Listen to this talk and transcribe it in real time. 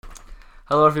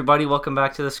Hello, everybody. Welcome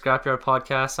back to the Scrapyard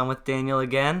Podcast. I'm with Daniel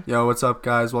again. Yo, what's up,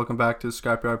 guys? Welcome back to the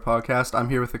Scrapyard Podcast. I'm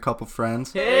here with a couple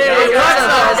friends. Hey, what's up,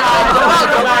 guys?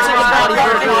 Welcome back to the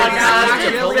Podcast.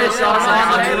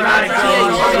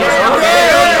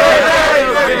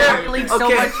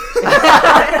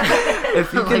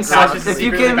 If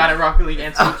you can, bad at Rocket League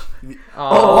and Switch.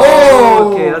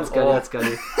 Okay, that's good. That's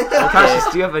good.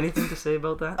 Cassius, do you have anything to say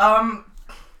about that?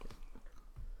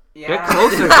 Yeah. Get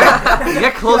closer.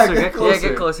 Get closer. Yeah,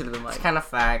 get closer to the mic. It's kind of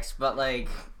facts, but like,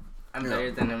 I'm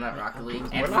better than him at Rocket League.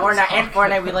 And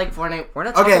Fortnite, we like Fortnite. We're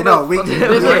not talking about... we At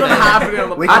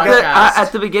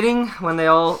the beginning, when they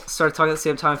all started talking at the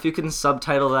same time, if you can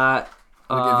subtitle that...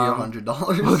 We'll give you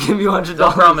 $100. We'll give you $100.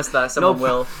 Don't promise that. Someone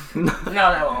will. No, they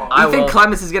won't. I think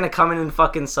Clemus is going to come in and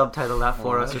fucking subtitle that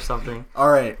for us or something.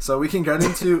 Alright, so we can get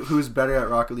into who's better at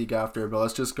Rocket League after, but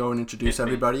let's just go and introduce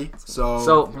everybody.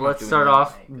 So let's start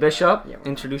off. Bishop,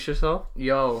 introduce yourself.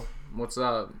 Yo, what's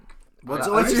up? What's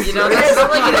your What do you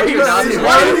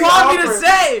want me to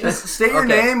say? Just state your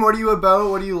name. What are you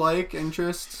about? What do you like?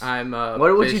 Interests? I'm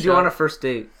What would you do on a first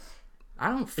date? I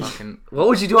don't fucking... What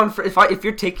would you do on if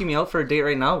you're taking me out for a date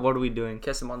right now? What are we doing?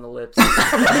 Kiss him on the lips.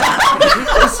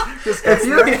 If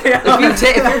you're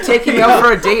taking me out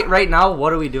for a date right now,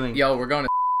 what are we doing? Yo, we're going to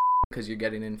because you're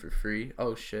getting in for free.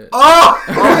 Oh, shit. Oh!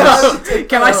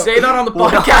 Can I say that on the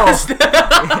podcast?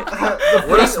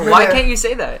 Why can't you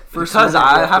say that? Because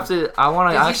I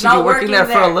want to actually be working there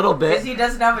for a little bit. Because he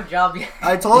doesn't have a job yet.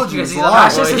 I told you.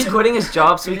 Cassius is quitting his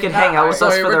job so he can hang out with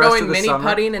us for the rest of the mini summer.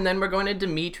 putting, and then we're going to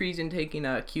Dimitri's and taking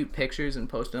cute pictures and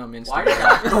posting on Instagram.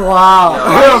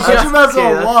 Wow. Yo, you guys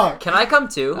a lot. Can I come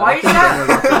too? Why is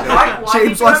that? Why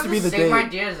James wants to be the same date.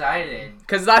 idea as I did.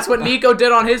 Because that's what Nico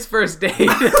did on his first date. You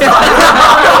didn't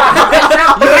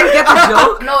get the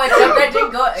joke? No, except I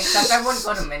didn't go. Except I wouldn't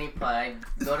go to mini putt. I'd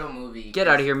go to a movie. Get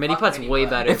out of here. Mini putt's way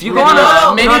better. If you go on a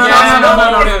No, movie,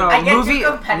 I get movie, too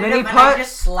competitive mini and I putt.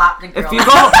 just slap the girl.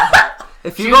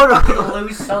 If you go to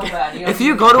lose so bad. You know if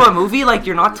you go to a movie, like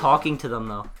you're not talking to them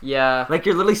though. Yeah. Like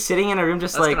you're literally sitting in a room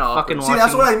just That's like kinda fucking awkward. watching. See,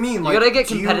 that's what I mean. You Like, gotta get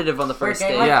competitive on the first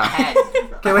date. Like Yeah. 10.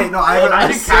 Okay, wait, no, I have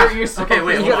Okay,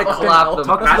 wait. You gotta clap them.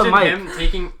 Talk to the Imagine mic. him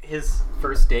taking his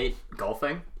first date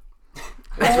golfing.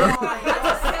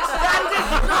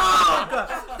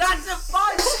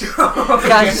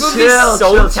 Guys,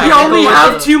 chill. We only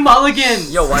have 2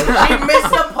 mulligans. Yo, why? She missed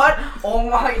the putt. Oh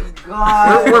my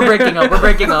god. We're breaking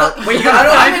up. Wait, you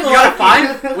got a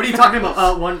 5? What are you talking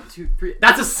about? 1, 2, 3.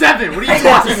 That's a 7. What are you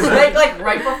talking about? Like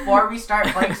right before we start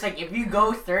playing, it's like if you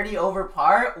go 30 over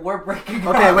par, we're breaking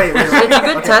up. Okay, wait. It's a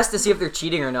good test to see if they're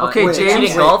cheating or not. Okay, If they're James.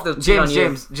 cheating golf, they'll cheat on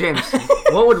you. James.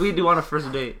 What would we do on a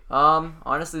first date?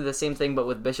 Honestly, the same thing, but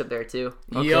with Bishop there too.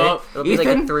 Okay. Yup. It'll be like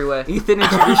a 3-way. Ethan,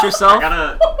 introduce yourself.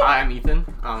 I'm Ethan.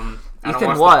 I Ethan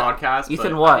don't what? watch the podcast.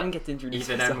 Ethan but what? I didn't get to introduce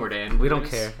Ethan myself. Edward Andrews. We don't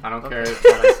care. I don't care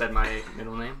that I said my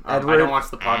middle name. I Edward don't watch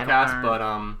the podcast, Edward.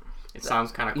 but it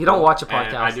sounds kind of cool. You don't watch a And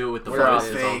podcast. I do it with the We're all voice.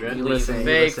 It's all fake. good. You listen.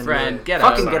 Fake to friend. it. Get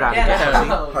out. Fucking get out. Get Get out.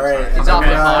 out. Alright. He's off the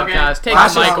Okay. podcast. Take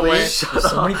Last the but mic not away. least-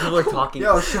 So many people are talking.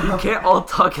 Yo, shut You up. can't all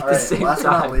talk at the Alright, same last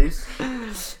but not time. least,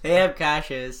 Hey, I'm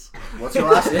Cassius. what's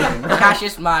your last name?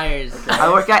 Cassius Myers. I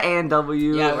work at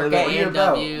A&W. Yeah, I work and at What are you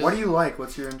about? A&W. What do you like?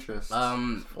 What's your interest?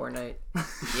 Fortnite.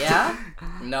 Yeah?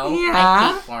 No, Yeah.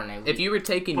 I hate Fortnite. If you were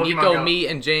taking Pokemon Nico, Go. me,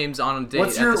 and James on a date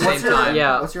What's at your the same time,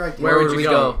 Yeah. What's your idea? where would you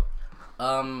go?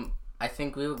 I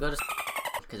think we would go to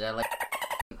because I like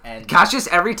and Cassius,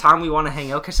 every time we want to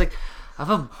hang out, Cassius like, I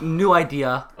have a new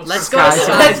idea. Let's go. Guys,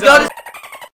 let's go to.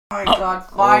 Oh my god,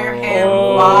 fire him,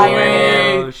 fire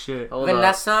him. Oh shit. Hold up.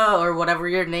 Vanessa or whatever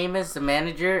your name is, the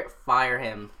manager, fire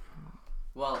him.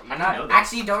 Well, you're How do you know not that?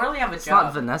 actually. You don't really have a It's not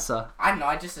job. Vanessa. I know.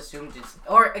 I just assumed it's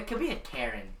or it could be a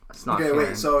Karen. It's not Okay, Karen.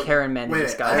 wait, so... Karen man, wait,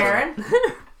 this guy. Karen.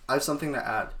 I have something to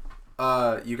add.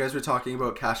 You guys were talking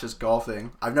about Cassius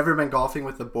golfing. I've never been golfing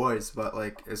with the boys, but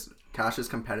like, is Cassius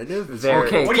competitive? Very.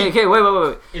 Okay, What do you-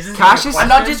 wait. Is this Cassius- I'm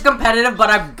not just competitive, but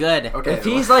I'm good. Okay. If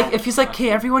he's like, okay,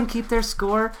 everyone keep their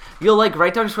score. You'll like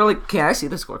write down your score. Like, can I see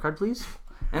the scorecard, please?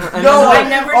 And No, I then,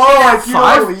 never oh, did I that. can't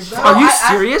five. believe that. Are you I-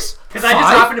 serious? Because I just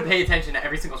Five? happened to pay attention to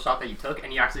every single shot that you took,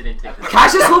 and you actually didn't take this.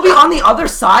 Cassius will be on the other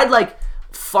side, like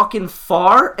fucking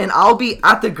far, and I'll be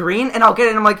at the green, and I'll get it.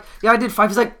 And I'm like, yeah, I did 5.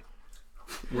 He's like,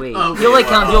 wait. Okay, He'll like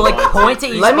well, count. He'll like well, point to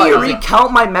each Let me spot. He's like,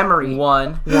 recount my memory.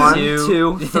 1, 1,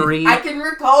 2, 2, 3. I can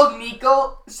recall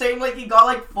Nico saying like he got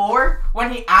like 4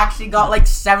 when he actually got like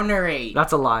 7 or 8.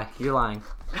 That's a lie. You're lying.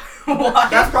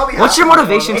 That's probably. What's your happened,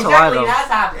 motivation bro. to lie, Exactly, though? that's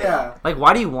happening. Yeah. Like,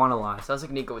 why do you want to lie? Sounds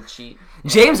like Nico would cheat.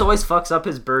 James always fucks up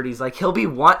his birdies. Like, he'll be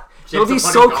James so the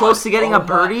funny close god. to getting a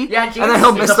birdie, Yeah, and then he'll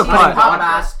James miss is the a funny putt. putt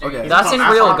master. Okay. That's in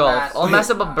That's real not golf. bad. I'll mess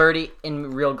up a birdie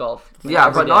in real golf. Yeah,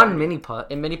 Every but day. not in mini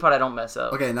putt. In mini putt, I don't mess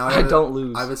up. Okay, now I don't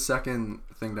lose. I have a second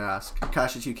thing to ask.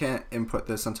 Cassius, you can't input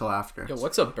this until after. Yo,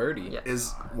 what's a birdie? Yeah.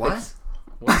 Is what?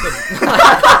 What's a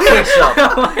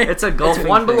It's a golf. It's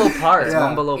one below par. It's Yeah.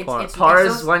 one below It's- par. it's- Par it's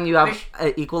is those when you have fish-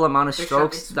 an equal amount of fish-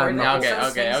 strokes. it's That where no. the- Okay, It's okay,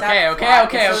 those okay, things okay, that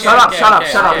okay, fly. okay. Shut up, shut up,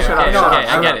 okay, shut up, okay, shut up, okay, shut up, okay,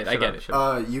 shut I get up, it, I shut get up, it. shut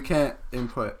up. You can't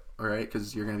input, all right?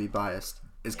 Because you're gonna be biased.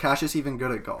 Is Cassius even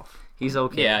good at golf? He's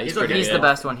okay. Yeah, he's pretty He's good. the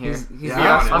best one here. He's Yeah. the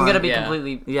best I'm one. gonna be Yeah.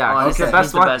 completely Yeah, honest. he's the Okay. best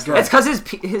He's the one. best Good. It's because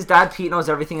his dad Pete knows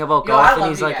everything about Yo, golf, I and love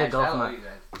he's you like a guys. golf I love man. you guys.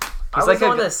 I was like the a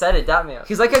one g- that said it. Damn it.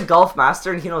 He's like a golf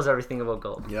master, and he knows everything about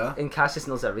golf. Yeah. And Cassius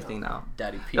knows everything now.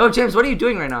 Daddy Pete. Yo, James, what are you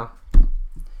doing right now?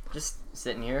 Just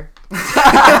sitting here.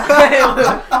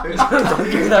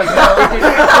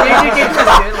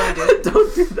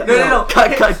 Don't do that. No.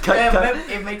 Cut.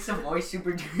 It makes a voice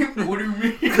super deep. What do you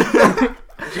mean?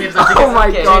 James, I think Oh my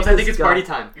James, God, I think this it's guy. party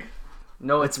time.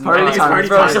 No, it's Party I think it's time. party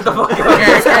Bro, time. shut the fuck up. Okay,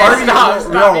 party. stop. Yo,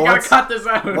 You gotta what's- cut this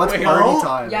out. What's Wait, party hold-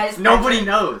 time? Yeah, it's Nobody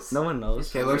knows. No one knows.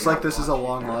 Okay, looks like this is a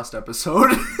long lost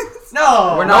episode.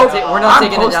 No. We're not. No, We're not I'm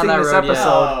taking it down posting that this road yet.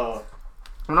 episode.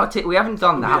 We're not. We haven't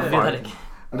gone that Yeah. far. Like,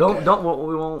 Don't.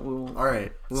 We won't. All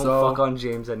right. We won't So, fuck on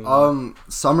James anymore.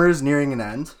 summer's nearing an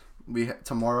end.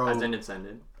 Tomorrow. As in it's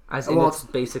ended. As in, well, it's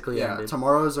basically yeah, ended.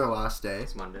 tomorrow is our last day.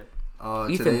 It's Monday.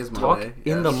 Ethan, Today is talk Monday.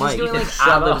 in the yes. mic. he's doing like Shut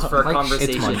ad-libs up. for a Like,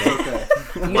 conversation. it's Monday.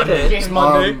 Okay. Monday. It's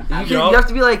Monday. You have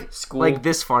to be like School. like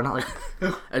this far, not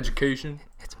like Education.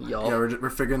 Yo. Yeah,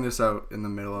 we're figuring this out in the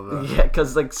middle of the. yeah,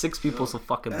 because like 6 people's a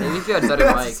fucking. Maybe if you had better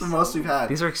That's the mics. most we've had.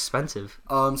 These are expensive.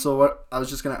 So what I was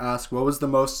just gonna ask, what was the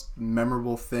most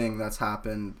memorable thing that's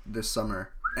happened this summer?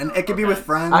 And it could be with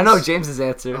friends. I know James's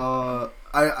answer.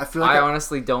 I feel like I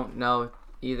honestly don't know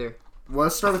either.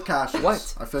 let's start with Cassius.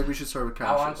 What? I feel like we should start with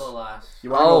I want Cassius. to go last. You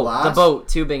want to go Oh, last? the boat,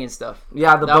 tubing and stuff.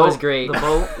 Yeah, the That boat was great. The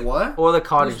boat What? or the Whose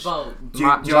cottage. boat? Do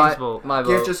My, you, do James' you, boat. My you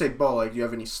can't boat. just say boat. Like, do you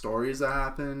have any stories that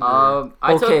happened? or-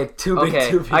 I Okay, took, too big,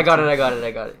 okay, too big, I got too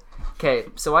it. Okay,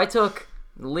 so I took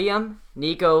Liam,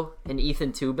 Nico, and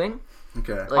Ethan tubing.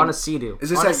 okay. Like, On a sea-doo. Is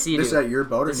this on a at Sea-Doo. this is at your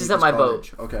boat or This is Nico's at my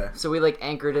cottage? Okay. so we like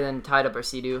anchored it and tied up our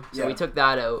sea-doo. So Yeah. we took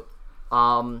that out.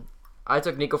 I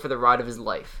took Nico for the ride of his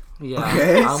life. Yeah,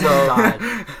 Okay. I almost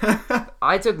died.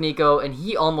 I took Nico and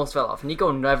he almost fell off.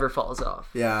 Nico never falls off.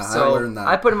 Yeah, I So learned that.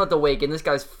 I put him at the wake and this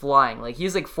guy's flying. Like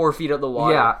he's like 4 feet out the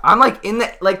water. Yeah, I'm like in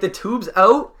the like the tube's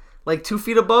out, like 2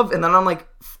 feet above, and then I'm like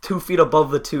 2 feet above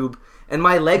the tube, and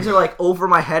my legs are like over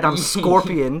my head. I'm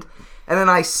scorpioned, and then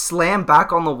I slam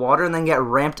back on the water and then get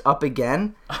ramped up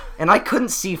again, and I couldn't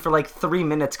see for like 3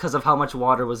 minutes because of how much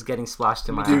water was getting splashed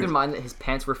in my Keep eyes. in mind that his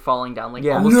pants were falling down. Like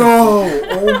Yeah. almost No!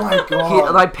 Oh my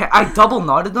god. I double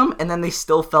knotted them, and then they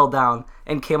still fell down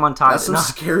and came untied. That's some And I-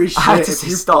 scary shit. I had to if say,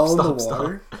 you stop, fall in stop, the stop.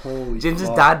 water, holy James's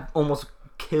fuck. dad almost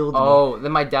killed me. Oh,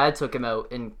 then my dad took him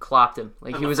out and clapped him.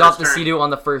 Like he the was first off the turn. sea-doo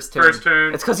on the first turn. First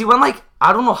turn. It's because he went like,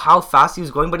 I don't know how fast he was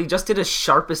going, but he just did his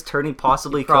sharpest turn he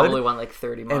possibly Probably could. went like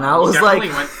 30 miles. And I was Definitely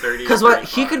like, went 30. because what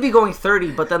he could be going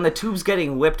 30, but then the tube's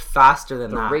getting whipped faster than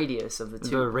the that. radius of the The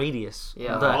tube. radius.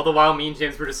 Yeah. All the while, me and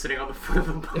James were just sitting on the foot of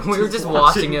the boat. We were just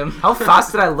watching him. How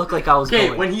fast did I look like I was Okay,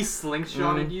 going? when he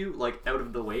slingshotted you, like, out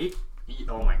of the weight,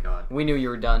 oh my god. We knew you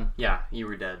were done. Yeah, you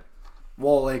were dead.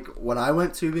 Well, like, when I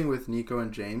went tubing with Nico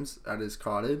and James at his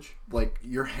cottage, like,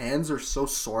 your hands are so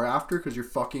sore after because you're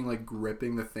fucking, like,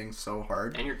 gripping the thing so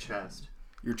hard. And your chest.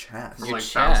 Your chest. From, Your like,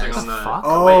 chest. bouncing on the, Fuck?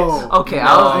 Oh. the waves. Okay,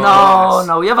 No.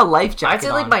 no, we have a life jacket I'd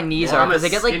say like on. my knees Well, are I'm a because they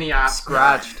get skinny like ass.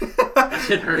 scratched. That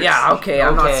shit hurts. Yeah, okay,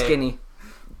 I'm not Okay. skinny.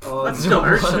 That still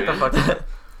hurts, What the man. fuck?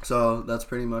 So, that's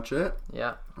pretty much it.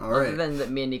 Yeah. All Other right. than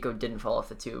that, me and Nico didn't fall off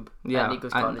the tube. Yeah, At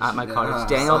Nico's at, cottage. at my Yeah. cottage.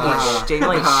 Daniel Ah. ate shit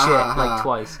like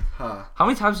twice. Huh. How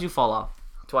many times did you fall off?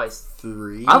 Twice.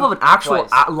 3. I have an actual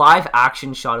Twice. live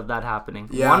action shot of that happening.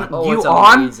 Yeah. One, Oh, you it's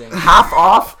on, amazing. half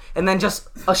off, and then just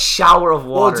a shower of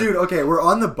Well, water. dude, okay, we're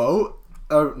on the boat.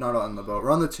 Oh, not on the boat.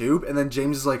 We're on the tube, and then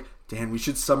James is like, Dan, we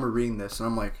should submarine this. And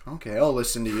I'm like, okay, I'll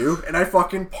listen to you. And I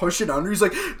fucking push it under. He's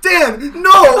like, Dan, no!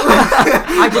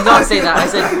 I did not say that. I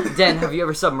said, Dan, have you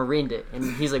ever submarined it?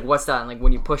 And he's like, what's that? And like,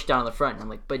 when you push down on the front. And I'm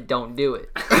like, but don't do it.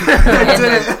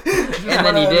 and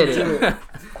then he did it.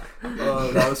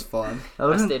 Oh, that was fun. That I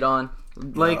wasn't- stayed on.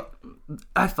 like,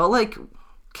 I felt like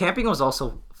camping was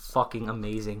also fucking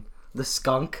amazing. The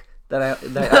skunk that I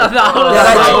That was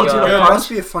I so told you good. to There punch. must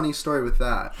be a funny story with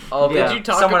that. Oh, Yeah. Did you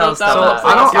talk Someone about else that? tell last that.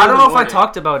 I don't, night? I don't know if I morning.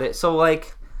 talked about it. So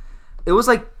like, it was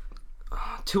like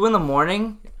 2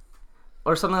 a.m,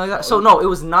 or something like that. So no, it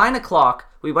was 9 o'clock.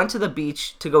 We went to the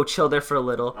beach to go chill there for a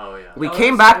little. Oh yeah. We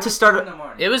came back to start.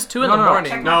 It was 2 in No, the no, no.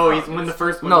 morning. No, he's when the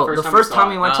first time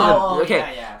we went to the. Oh, Okay,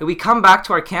 yeah. we come back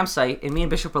to our campsite, and me and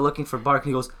Bishop are looking for Bark, and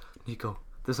he goes, Nico,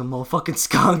 there's a motherfucking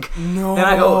skunk. No. And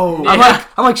I go,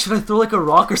 I'm like, should I throw like a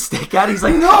rock or stick at it? He's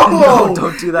like, No!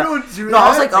 don't do that. Don't do No, I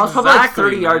was that. probably like Exactly,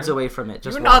 30 man. yards away from it,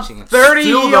 just You're not watching it. 30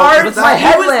 Still, though, yards. with my He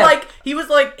was headlamp.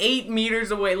 like 8 meters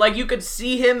away. Like you could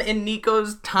see him in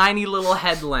Nico's tiny little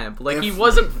headlamp. Like he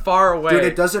wasn't far away. Dude,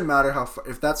 it doesn't matter how far,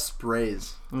 if that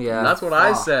sprays. Yeah, That's what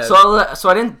I said. So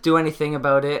I didn't do anything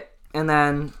about it, and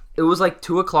then it was like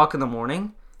 2 o'clock in the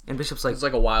morning, and Bishop's like, It's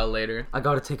like a while later. I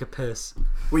gotta take a piss.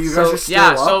 Well, you So- guys are still Yeah,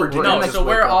 up, so or did you no, just so wake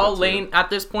we're up all at 2? laying at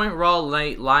this point. We're all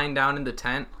lying down in the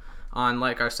tent on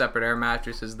like our separate air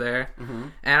mattresses there,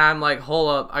 and I'm like, hold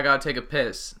up, I gotta take a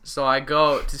piss. So I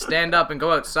go to stand up and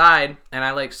go outside, and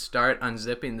I like start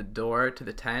unzipping the door to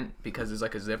the tent because there's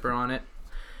like a zipper on it,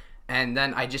 and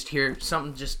then I just hear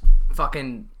something just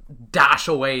fucking dash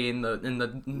away in the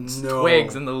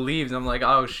twigs and the leaves. I'm like,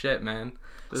 oh shit, man.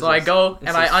 So I go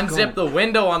and I unzip the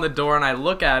window on the door and I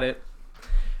look at it,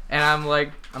 and I'm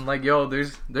like, yo,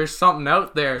 there's something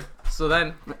out there. So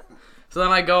then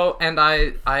I go and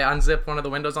I unzip one of the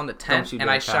windows on the tent and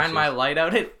I shine my light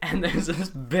out it, and there's this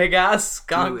big ass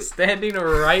skunk standing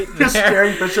right there, Just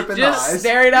staring Bishop in the eyes. just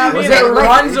staring at me, Was and it it like-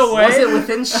 runs away. Was it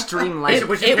within stream light?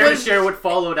 Would you care to share what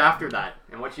followed after that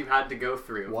and what you had to go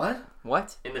through What?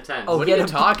 What? in the tent? Oh, What he are had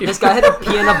you a- talking This guy had to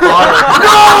pee in a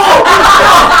bottle.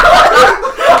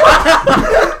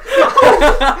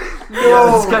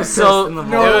 This guy's so in the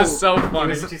It was so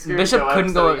funny. Too scared to Bishop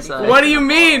couldn't go so outside. What do you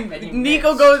mean?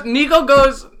 Nico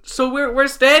goes, so we're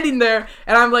standing there,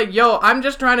 and I'm like, yo, I'm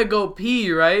just trying to go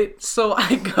pee, right? So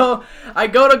I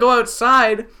go to go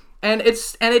outside, and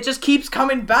it just keeps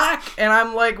coming back, and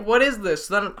I'm like, what is this?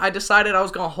 Then I decided I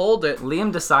was gonna hold it.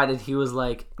 Liam decided he was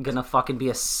like gonna fucking be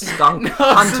a skunk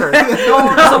hunter.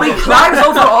 So he climbs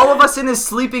over all of us in his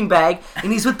sleeping bag,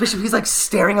 and he's with Bishop. He's like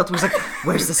staring out. He's like,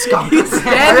 "Where's the skunk?" He's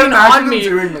standing imagine on me him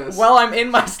doing this. while I'm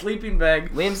in my sleeping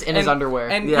bag. Liam's in his underwear.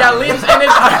 And Yeah. Liam's in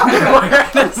his underwear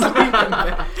in his sleeping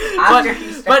bag. After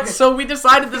he started- But so we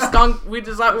decided the skunk.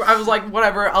 I was like,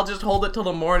 whatever. I'll just hold it till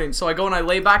the morning. So I go and I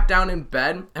lay back down in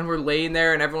bed, and we're laying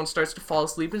there, and everyone starts to fall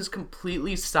asleep, and it's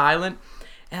completely silent.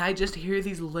 And I just hear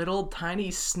these little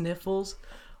tiny sniffles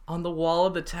on the wall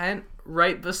of the tent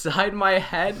right beside my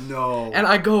head. No. And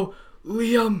I go,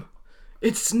 Liam,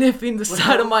 it's sniffing the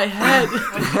side of my head.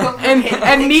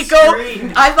 and Nico,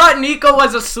 I thought Nico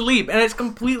was asleep, and it's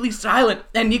completely silent.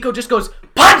 And Nico just goes,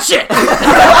 punch it!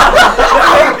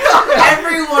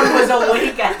 Everyone was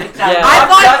awake at the time. Yeah.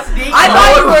 I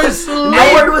thought you were asleep.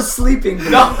 No one was sleeping.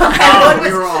 Everyone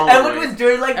we were all everyone awake. was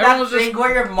doing like Everyone that was just- thing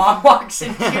where your mom walks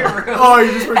into your room. Oh,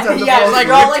 you just pretend to Yeah, fall it's Like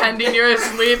You're all, pretending you're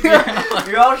asleep.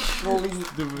 You're all sleep.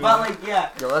 But like, yeah.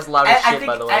 Yo, that's loud I as shit, think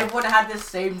by the way. everyone had the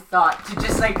same thought to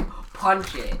just like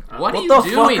punch it. What are What you the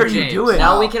doing, fuck are you James? doing?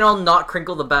 Now we can all not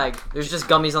crinkle the bag. There's just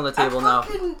gummies on the table now.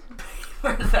 Fucking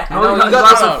for that. No, No, you you got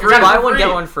got some some free. Buy one, Free.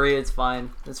 get one free. It's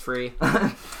fine. It's free.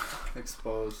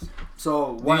 Exposed.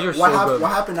 So These what are what, so good.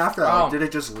 what happened after that? Oh. Did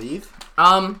it just leave?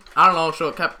 I don't know. So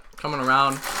it kept coming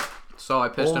around. So I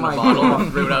pissed Oh in a my bottle God.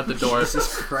 and threw it out the door.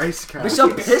 Jesus Christ, Cass.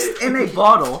 Bishop pissed in a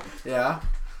bottle Yeah.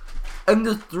 and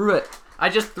just threw it. I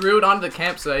just threw it onto the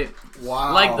campsite.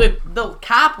 Wow. Like the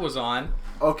cap was on.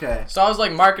 Okay. So I was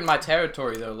like marking my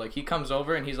territory though. Like he comes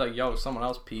over and he's like, "Yo, someone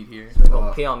else peed here.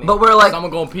 Uh, Pee on me. But we're like,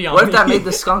 Someone gonna pee on what me." if that made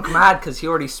the skunk mad because he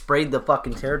already sprayed the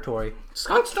fucking territory?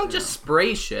 Skunks don't just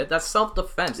spray shit. That's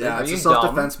self-defense. yeah, Are it's you a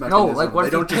self-defense No, mechanism. like what they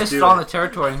if he don't just pissed do on it. the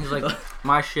territory and he's like,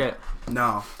 my shit.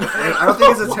 No. I don't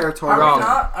think it's a territorial. Wrong.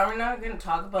 Are we not gonna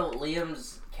talk about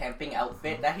Liam's camping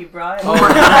outfit that he brought?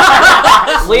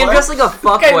 Liam dressed like a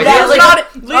fuckboy. Okay, He Liam's has, like, not.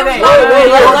 Liam's Okay,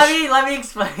 not, let me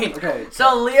explain. Okay.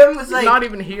 So Liam was he's like not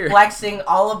even here. flexing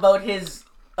all about his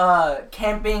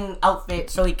camping outfit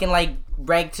so he can like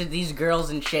brag to these girls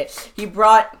and shit. He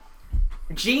brought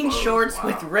jean shorts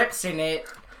with rips in it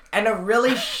and a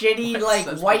really shitty like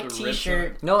says white with the rips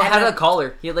t-shirt. No, it and had then- a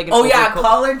collar. He had like an Oh yeah, a overcoat.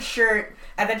 collared shirt,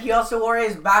 and then he also wore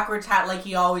his backwards hat like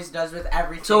he always does with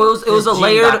everything. So it was a jean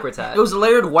layered backwards hat. it was a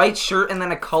layered white shirt and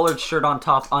then a colored shirt on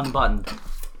top, unbuttoned.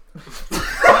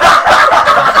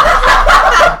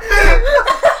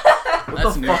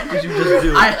 That's new. Did you just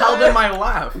do? I held in my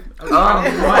laugh.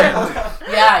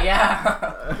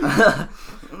 yeah.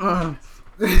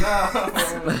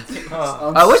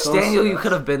 I wish Daniel, you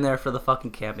could have been there for the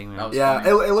fucking camping, man. Yeah,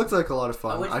 it looked like a lot of I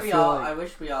fun. wish I we feel all. like I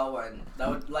wish we all went. That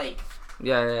would like.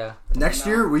 Yeah. next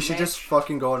No, year we should next- just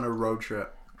fucking go on a road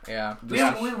trip. Yeah.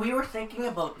 We were thinking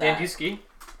about that. And you ski?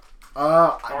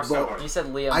 Well, You said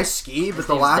Liam. I skied, but His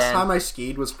the name's last Dan. time I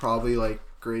skied was probably like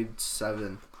grade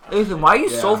 7. Ethan, why are you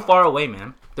so Yeah. far away,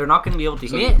 man? They're not going to be able to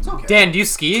hear Me? you. Dan, do you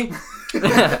ski?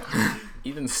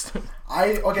 Even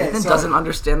Ethan So doesn't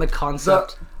understand the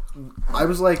concept. I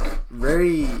was like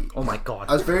very. Oh my god.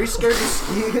 I was very scared to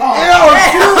ski. Ew, dude,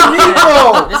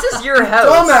 Nico! This is your house.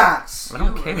 Dumbass. I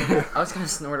don't care. I was gonna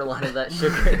snort a lot of that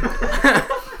sugar.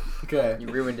 Okay. You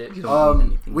ruined it.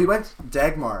 We went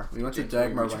Dagmar. We went to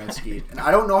Dagmar when I skied, and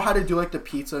I don't know how to do like the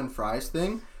pizza and fries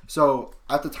thing. So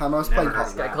at the time I was playing.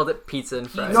 This guy called it pizza and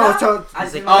fries. No, so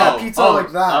As in, yeah, pizza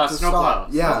like that. To snowplow. stop.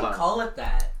 Yeah, Snowplow. call it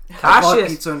that. I call it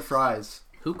Cassius. pizza and fries.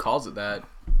 Who calls it that?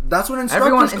 That's what instructors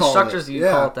Everyone, call instructors, it. you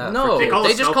Yeah. call it that. No, They call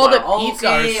it just called it snowplow.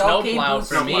 pizza or snowplow Boots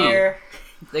for me. here.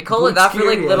 They call it that for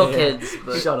like Boots little yeah. kids.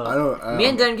 But Shut up. I don't. me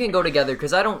and Den can go together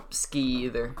because I don't ski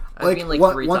either. I've like, been like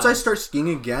on- 3 once I times. start skiing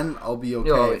again, I'll be okay.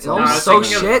 Yo, It's no, I always was so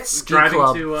thinking of shit. Ski driving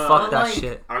club. to, Fuck that like-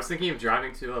 shit. I was thinking of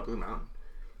driving to Blue Mountain.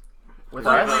 with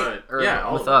But, us. Or yeah,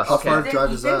 all with of us. How far Ethan-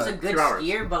 drive is Ethan's that? a good 2 hours.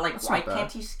 skier, but like, That's why not bad.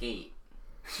 can't he skate?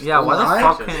 Yeah, why the Why?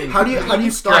 fuck can't How do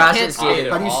you stop? I How can't skate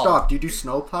do at you all. stop? Do you do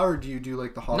snowplow or do you do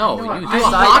like the hockey? No, one? you do I a do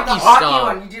the hockey hockey stop.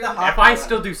 one. You do the hockey If I one.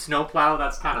 still do snowplow,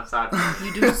 that's kind of sad.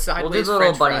 You do We'll do sideways the little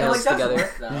French bunny I fries. feel hills like that's together.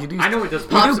 worth, though. You do, I know it does. you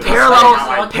pop, do so parallel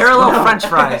that's parallel French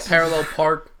fries. Parallel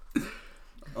park.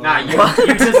 Nah, you What?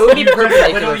 just It would be you just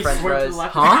perpendicular literally French swerve to the fries.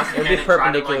 left Huh? and It would be then try to,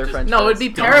 perpendicular just French No, it'd be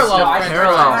don't parallel stop. I-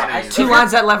 Parallel. I- Two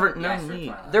lines that lever. No, Yeah, sure, neat.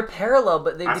 fine. They're parallel,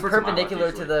 but they'd That's be what's in my life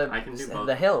perpendicular to usually. I can do the both.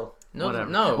 the hill. No, Whatever.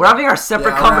 no. We're having our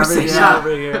separate Yeah, we're having- conversation yeah. over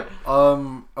here.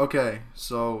 Okay,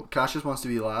 so Cassius wants to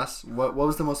be last. What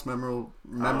was the most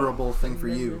memorable thing for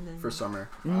you for summer?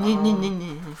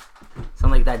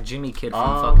 Sound like that Jimmy kid from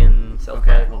Um, fucking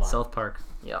Okay, hold on. South Park.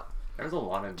 Yeah. There's a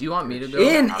lot of. Do you want me to good go?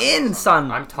 shit. In,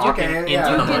 son. I'm talking. Okay, into yeah.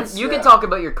 the You mic. can you can talk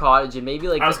about your cottage and maybe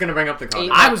like I was gonna bring up the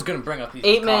cottage. I was gonna bring up these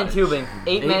 8-man cottage. tubing. 8-man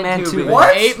Eight-man tubing. tubing.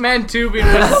 What? 8-man tubing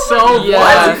is so Yeah.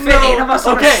 Why Uh, does it fit 8 of us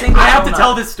on a Okay, single I have to donut?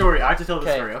 tell this story. I have to tell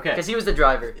this story. Okay, Because he was the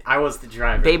driver. I was the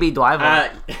driver. Baby driver.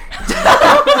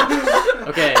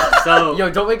 Okay, so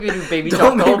Yo, don't make me do baby Don't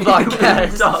talk the whole make me do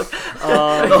podcast. dog.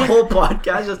 The whole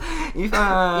podcast just Even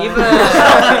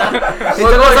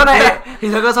he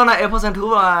took us on an apples and two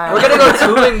line. we're gonna go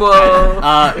tubing,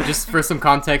 whoa. just for some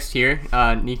context here,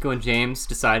 Nico and James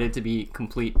decided to be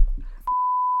complete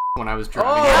when I was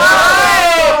driving.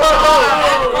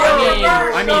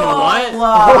 I mean,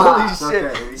 what? Holy shit.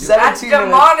 Okay. That's 17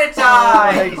 minutes.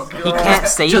 demonetized. He can't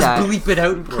say Just that. bleep it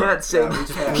out, bro. Can't say.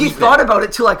 He thought about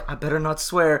it too. Like I better not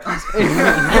swear.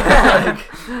 I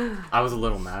was a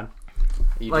little mad.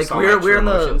 You Like, just saw we're- my we're true in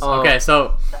the- emotions. oh. Okay,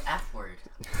 so The F word.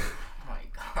 Oh my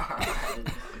god.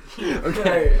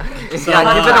 Okay.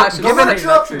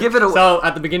 Give it a. so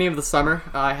at the beginning of the summer,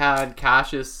 I had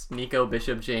Cassius, Nico,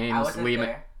 Bishop, I James, wasn't Lehman.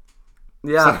 there.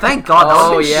 Yeah, thank God. that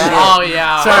Oh, was yeah. shit. Oh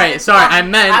yeah. Sorry, I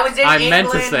meant I was in England.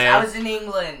 meant to say I it. was in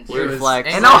England. It was,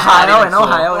 flex. In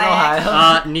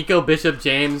Ohio. Nico, Bishop,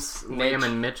 James, Liam,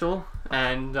 and Mitchell,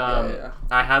 and yeah.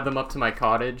 I had them up to my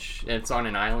cottage. It's on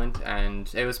an island, and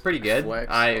it was pretty good.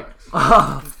 Flex.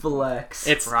 Flex.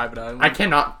 It's Private island. I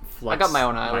cannot flex. I got my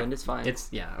own island. It's fine.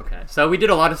 It's okay. So we did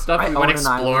a lot of stuff. I We own went an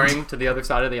exploring island. to the other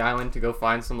side of the island to go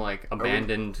find some like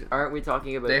abandoned. Aren't we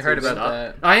talking about? They heard tubing? about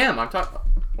that. I am. I'm talking.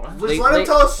 What? Just They- let him they-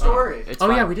 tell a story. It's Oh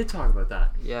fine. yeah, we did talk about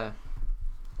that. Yeah.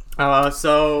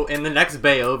 So in the next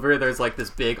bay over, there's like this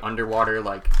big underwater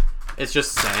like, it's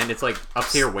just sand. It's like up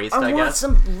to your waist, I want guess.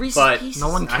 some Reese's But Pieces. no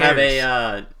one I have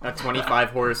cares. a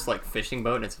 25 horse like fishing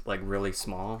boat, and it's like really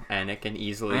small, and it can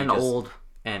easily And just, old.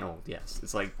 and old. Yes,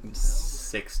 it's like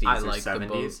 60s I or like the 70s.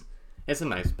 boat. It's a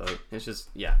nice boat. It's just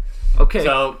yeah. Okay.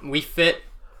 So we fit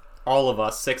all of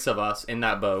us, 6 of us, in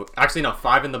that boat. Actually, no,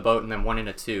 5 in the boat and then 1 in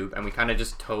a tube, and we kind of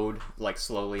just towed like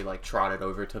slowly, like trotted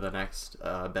over to the next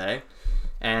bay.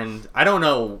 And I don't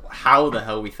know how the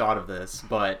hell we thought of this,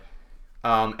 but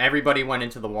everybody went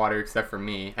into the water except for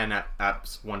me, and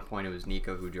at one point it was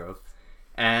Nico who drove.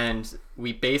 And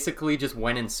we basically just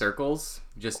went in circles,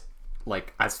 just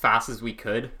like as fast as we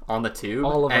could on the tube.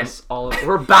 all of and, us.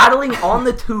 We're battling on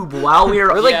the tube while we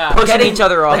are We're like Yeah. pushing each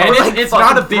other off. Like, And we're, it's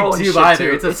fucking not a big throwing tube shit, either.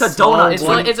 too. It's a It's a small donut. It's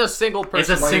one. like it's a single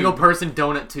person. It's a single person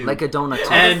donut tube. Like a donut. Tube. How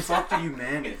the and- fuck do you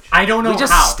manage? I don't know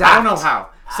just how. I don't know stacked. how.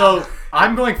 So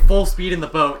I'm going full speed in the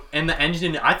boat, and the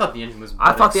engine. I thought the engine was.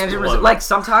 I thought the engine was explode. like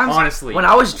sometimes. Honestly. when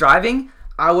I was driving,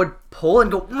 I would pull and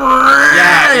go. Yeah,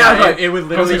 I was like- it would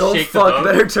I was literally like, oh shake fuck, the boat,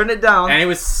 better turn it down. and it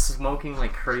was smoking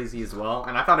like crazy as well.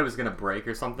 And I thought it was gonna break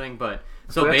or something, but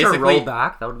so we had to basically roll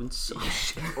back. That would have been so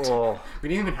shit. Oh. we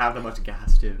didn't even have that much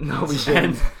gas, dude. No, we And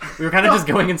didn't. we were kind of just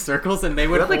going in circles, and they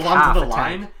would had, like, hold onto half the a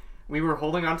line. tank. we were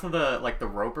holding onto the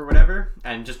rope or whatever,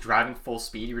 and just driving full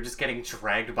speed. You were just getting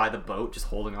dragged by the boat, just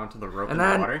holding onto the rope in the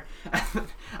water.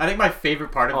 I think my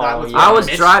favorite part of that was I was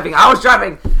driving.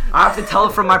 I have to tell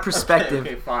it from my perspective.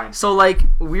 Okay, fine. So like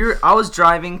I was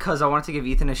driving because I wanted to give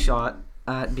Ethan a shot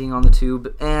at being on the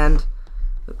tube, and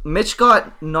Mitch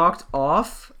got knocked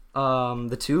off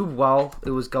the tube while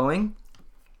it was going,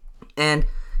 and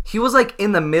he was like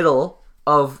in the middle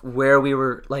of where we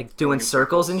were like doing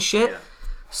circles and shit. Yeah.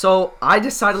 So I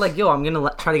decided like, yo, I'm gonna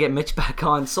try to get Mitch back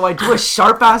on. So I do a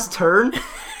sharp ass turn,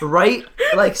 right?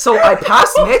 Like, so I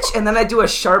pass Mitch and then I do a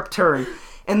sharp turn,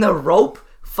 and the rope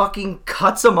fucking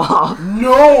cuts him off.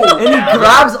 No! And he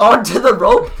grabs onto the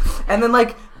rope, and then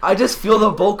like I just feel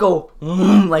the boat go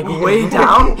like way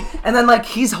down, and then like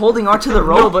he's holding onto the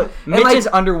rope. No, but Mitch like, is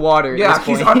underwater. yeah, at this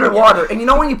he's point. underwater, and you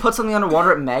know when you put something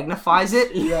underwater, it magnifies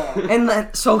it. Yeah. And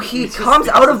then so he comes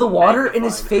out of the water, and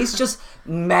his face just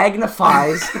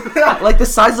magnifies like the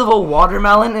size of a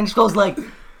watermelon, and just goes like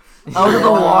out of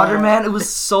the water, man. It was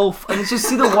so and you just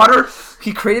see the water.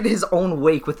 He created his own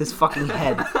wake with his fucking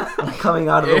head like, coming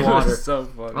out of the water. was so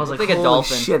funny. I was like, like a holy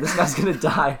dolphin. shit, this guy's gonna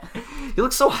die. He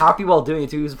looked so happy while doing it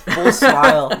too. He was full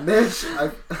smile.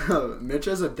 Mitch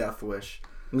has a death wish.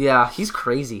 Yeah, he's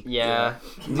crazy. Yeah.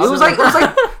 It was like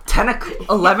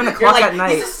 11 You're o'clock like, at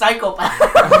night. he's a psychopath.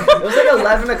 It was like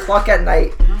 11 o'clock at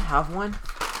night. Have one?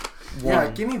 Yeah,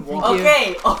 give me one.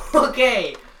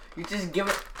 Okay. You just give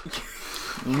it.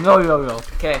 No.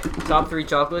 Okay, top 3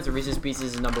 chocolates. Reese's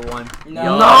Pieces is number 1.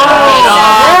 No.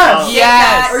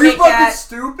 Yes! Are you Kit fucking Kat.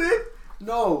 stupid?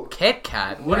 No. Kit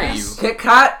Kat. What are you? Kit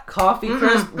Kat, Coffee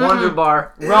Crisp, Wonder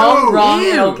Bar. Wrong,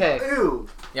 Ew. and okay. Ew.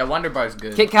 Yeah, Wonder Bar's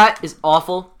good. Kit Kat is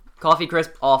awful. Coffee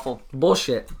Crisp, awful.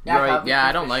 Bullshit. Right, yeah,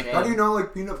 I don't like How that. do you not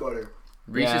like peanut butter?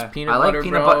 Reese's Yeah. peanut I like butter,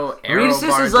 peanut bro. butter. Aero Reese's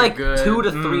bars is like are good. 2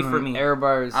 to 3 for me. Aero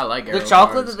bars. I like the Aero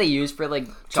chocolate bars. that they use for like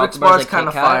Twix chocolate bars like kind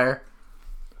of Kit Kat. fire.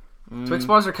 Twix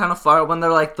bars are kind of fire when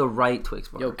they're like the right Twix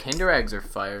bar. Yo, Kinder Eggs are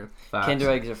fire. Facts. Kinder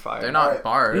Eggs are fire. They're not Alright.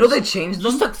 bars. You know they changed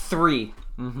Just them? took 3.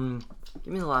 Mm-hmm.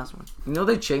 Give me the last one. You know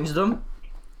they changed them?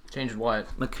 Changed what?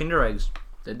 The Kinder Eggs.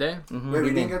 Did they? Mm-hmm. Wait, we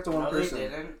didn't get to one No, they person.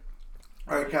 didn't.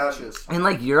 Alright, Cassius. In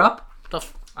like Europe,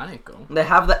 I didn't go. they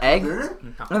have the egg,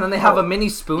 Didn't? and then they have a mini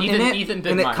spoon in it, Ethan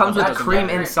did and it mine. comes with That doesn't cream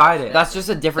matter. inside it. That's just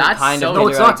a different That's kind so of No,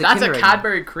 it's Kinder not. Egg. It's a That's a Kinder Egg.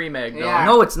 Cadbury cream egg, though. Yeah.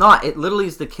 No, it's not. It literally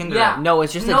is the Kinder Yeah. Egg. No,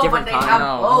 it's just a No, different but they kind. have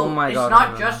No. both. Oh my it's God,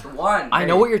 not no. just one. I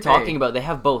know what you're talking hey. about. They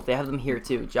have both. They have them here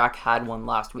too. Jack had one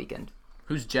last weekend.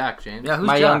 Who's Jack, James? Yeah, who's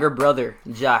My Jack? younger brother,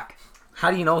 Jack.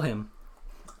 How do you know him?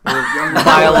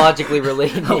 Biologically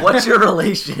related. What's your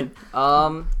relation?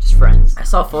 Just friends. I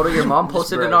saw a photo. Your mom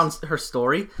posted it on bros. her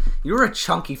story. You were a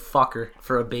chunky fucker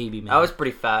for a baby, man. I was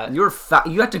pretty fat. You were fat.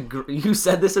 You had to. You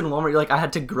said this in Walmart. You're like, I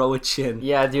had to grow a chin.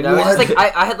 Yeah, dude. I was just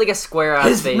like, I had like a square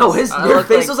ass face. I Your looked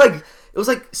face like- was like, it was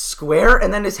like square,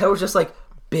 and then his hair was just like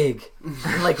big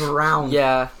and like round.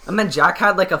 Yeah. And then Jack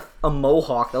had like a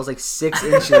mohawk that was like 6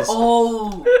 inches.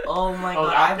 Oh my Oh,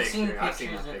 God! that I've seen picture. I've seen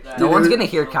pictures that of picture. that. No Dude, one's it was- gonna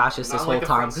hear Cassius this Not whole like the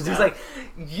time front because he's step.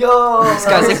 like, yo. This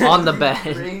guy's like on the bed.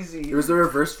 crazy. It was the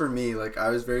reverse for me. Like, I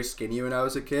was very skinny when I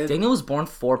was a kid. Daniel was born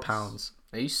 4 pounds.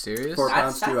 Are you serious? 4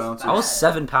 That's- pounds, 2 that's ounces. I was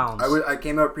 7 pounds. I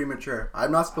came out premature.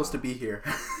 I'm not supposed to be here.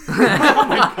 Oh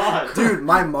my god. Dude,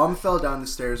 my mom fell down the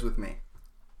stairs with me.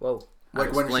 Whoa.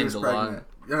 Like when she explains was a lot. pregnant.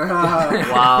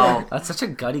 Wow. That's such a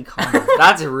gutty comment.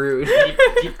 That's rude.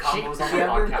 Deep combos on She the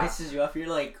ever podcast. pisses you off, you're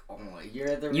like, oh,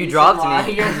 you're the You reason dropped why,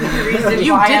 me. You're the reason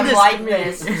You why did I'm this like to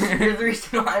this. You're the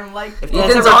reason why I'm like this.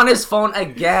 Ethan's on his phone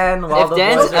again. While If the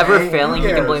Dan's boys are ever hanging. failing, Who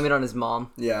you can cares? blame it on his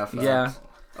mom. Yeah. Facts. Yeah.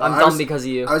 I'm I dumb was- because of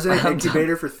you. I was in an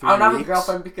incubator for 3 I don't have a weeks.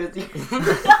 girlfriend because you.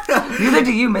 Neither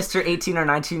do you, Mr. 18 or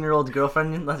 19-year-old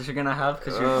girlfriend that you're gonna have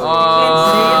because you're.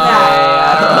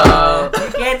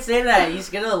 You can't say that. He's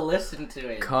gonna listen to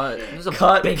it. Cut. Shit. There's a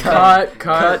Cut, big cut,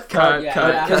 cut, cut, Yeah,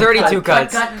 cut. yeah. There's already 2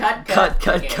 cuts. Cut.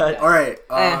 Okay, All right.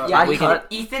 Yeah, we can-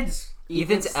 Ethan's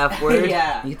F word.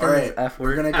 Yeah. Ethan's All right. F We're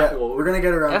word. gonna F get word. we're gonna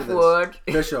get around F to this. word.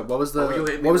 Bishop, what was Oh, you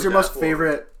hit me what was with your that most word.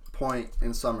 favorite point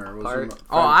in summer? What was your Part.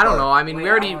 Oh, I don't part? know. I mean, Wait, we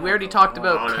I already wanna talked know.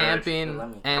 about Let me-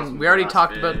 camping, and Some we already grass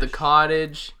talked about the fish.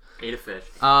 cottage. Ate a fish.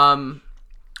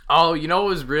 Oh, you know what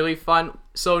was really fun?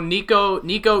 So Nico,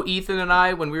 Ethan, and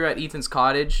I, when we were at Ethan's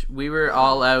cottage, we were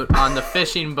all out on the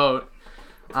fishing boat.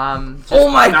 Oh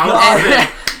my That was god! sick.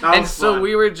 That And was so fun.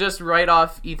 we were just right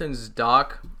off Ethan's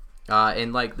dock,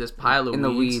 in like this pile of In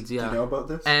the weeds, Do you yeah. know about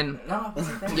this? And No.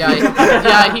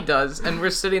 yeah, he does. And we're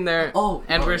sitting there.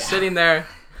 We're Sitting there,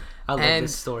 I love and-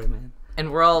 this story, man. and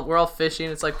we're all fishing.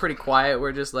 It's like pretty quiet.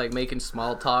 We're just like making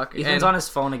small talk. Ethan's and on his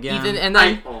phone again. Ethan, and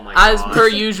then oh my as God. per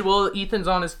usual, Ethan's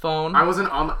on his phone, I wasn't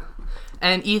on my.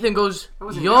 and Ethan goes, I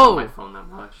wasn't even on my "Yo, phone that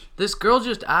much. this girl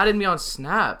just added me on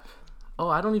Snap." oh,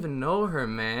 I don't even know her,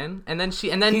 man. And then He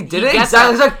he did it gets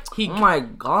exactly. that- He's like, oh my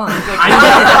god.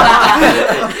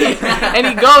 and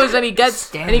he goes and he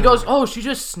gets and he goes, oh, she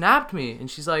just snapped me, and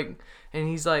she's like, and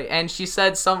he's like, and she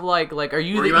said something like, are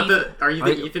you Are you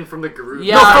the Ethan from the group?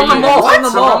 Yeah, No, are from the you- mall. what? From the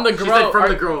mall. From the She girl. said from Are-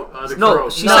 the girl. No, girl.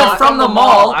 she No, said from the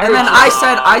mall, I and then heard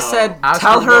I you. said, Ask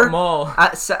tell her what her. mall.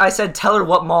 I said, tell her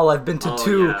what mall I've been to Oh,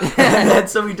 two, yeah. and then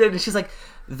so we did, and she's like,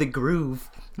 the Groove.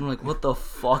 I'm like, what the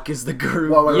fuck is the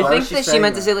Groove? Wait, You why think is she that she saying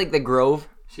meant to that? say like the Grove,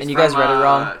 She's and you guys from, read it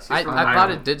wrong? she's I from thought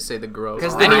Ireland. it did say the Grove.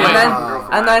 'Cause Anyway,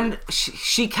 and then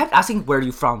she kept asking, where are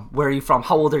you from? Where are you from?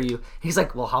 How old are you? He's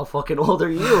like, well, how fucking old are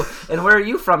you? And where are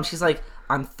you from? She's like,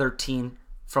 I'm 13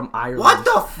 from Ireland. What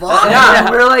the fuck? Yeah,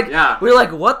 we Yeah. were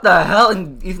like, what the hell?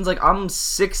 And Ethan's like, I'm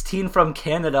 16 from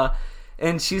Canada,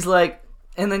 and she's like,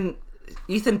 and then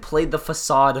Ethan played the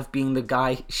facade of being the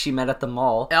guy she met at the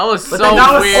mall. that was so then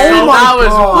that was- weird. oh my That was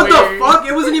God. What weird. the fuck?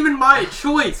 It wasn't even my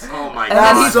choice. Oh my And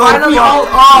then he That's so finally, fucked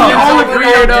We all You're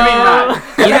agreed on doing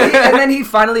that. and then he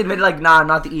finally admitted, like, nah, I'm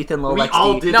not the Ethan Low We likes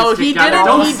all the did. No, this he together. didn't.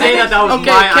 Don't he say didn't. that was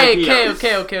my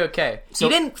idea. Okay. He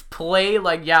didn't play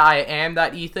like, yeah, I am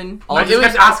that Ethan. I just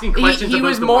kept asking questions He about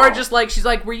was the more mall. just like, she's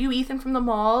like, were you Ethan from the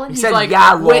mall? And He he's said, like,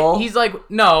 yeah, "Wait," lol. he's like,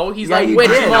 no. He's Yeah, like, you which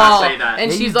did. mall? Not say that.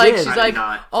 And Yeah, she's you like, did. she's I did like,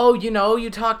 not. oh, you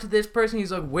talked to this person.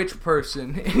 He's like, which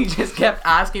person? And he just kept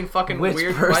asking fucking Which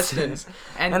weird person? questions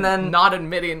and then- not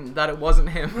admitting that it wasn't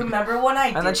him. Remember when I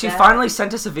did And then she that? finally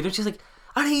sent us a video. She's like,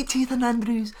 I hate Ethan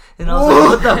Andrews. And I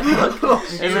was like, what the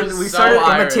fuck? And then was we so started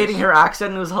Irish. imitating her accent,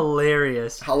 and it was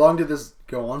hilarious. How long did this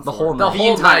go on for? The whole The night.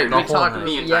 whole entire- night the we whole talked night. about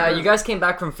The it. Yeah, entire- you guys came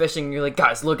back from fishing, and you're like,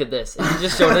 guys, look at this. And you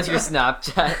just showed us your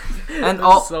Snapchat. And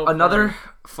was so another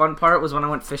fun part was when I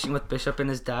went fishing with Bishop and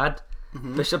his dad.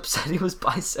 Bishop said he was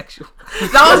bisexual.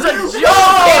 That was a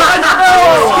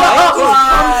joke.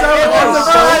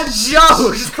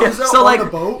 So like, the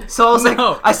boat? so I was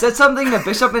No. like, I said something to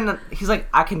Bishop, and he's like,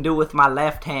 I can do with my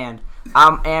left hand.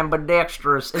 I'm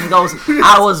ambidextrous, and he goes,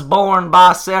 I was born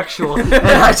bisexual, and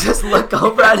I just look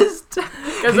over at his dad.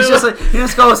 He's just like, he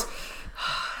just goes.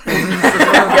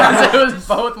 Because it was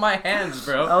both my hands,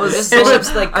 bro. I was This so-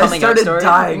 Bishop's, like, I coming out started story?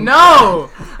 dying. No.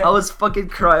 I was fucking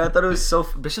crying. I thought it was so.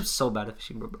 Bishop's so bad at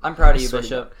fishing, bro. I'm proud of you, So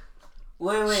Bishop.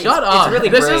 Wait. Shut up. really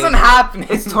this brave. isn't happening.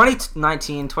 It's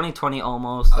 2019, 2020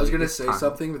 almost. I was Like, gonna it's say time.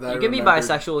 something that I You can be remembered.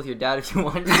 bisexual with your dad if you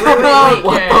want.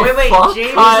 Okay. Wait, fuck? James.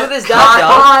 He's with his dad,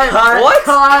 John. What?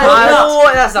 cut. No,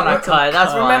 that's not a cut.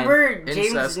 That's fine. Remember James,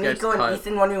 Incest gets Nico, and cut.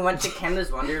 Ethan when we went to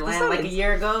Canada's Wonderland like a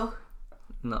year ago?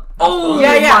 No. Oh,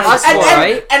 Yeah. Us And, four, and,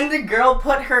 right? and the girl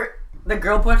put her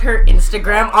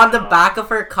Instagram on the back of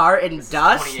her car in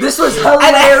dust. This was And,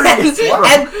 hilarious.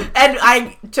 and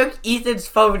I took Ethan's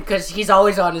phone because he's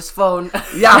always on his phone.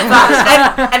 Yeah,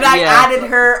 facts. and I Yeah. added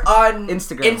her on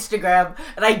Instagram.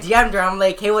 and I DM'd her. I'm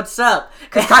like, hey, what's up?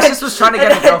 'Cause Cassius was trying to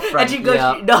get a girlfriend. And she goes,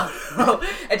 Yeah. no.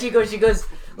 And she goes.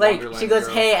 Like Wonderland she goes,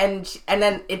 girl. hey, and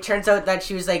then it turns out that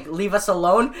she was like, leave us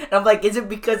alone. And I'm like, is it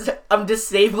because I'm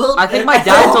disabled? I think my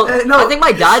dad told. no. I think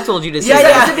my dad told you to say Yeah,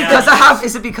 that. Is it because I have?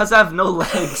 Is it because I have no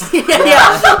legs?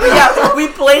 yeah. We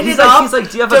played He's it like- off he's like,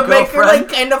 do you have a to make her girlfriend?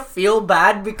 like kind of feel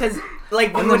bad because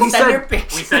like we And would then he send said- her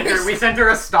pictures. We sent her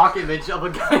a stock image of a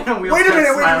guy in a wheelchair. Wait a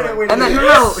minute, smiling. And then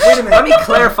no, Wait a minute. let me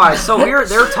clarify. So they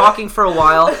were talking for a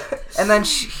while, and then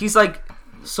he's like,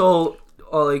 so.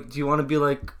 Oh, like, do you want to be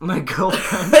like my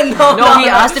girlfriend? No, he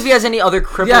asked if he has any other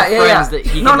crippled friends that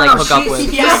he can like hook up with.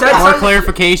 He Yeah. said More something-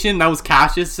 clarification, that was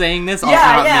Cassius saying this. Also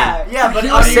not me. Yeah. But he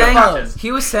on was your saying phone.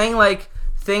 he was saying like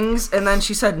things, and then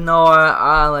she said no,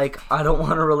 I don't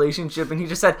want a relationship, and he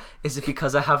just said, is it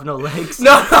because I have no legs?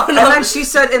 No. And then she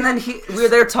said, and then we were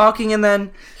there talking, and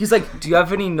then he's like, do you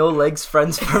have any no legs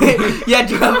friends for me? Yeah,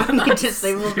 do you have any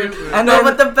disabled people? And No, then-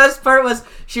 but the best part was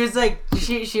she was like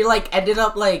she like ended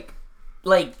up like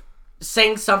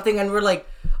saying something, and we're like,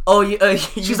 oh,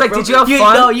 She's like, did you have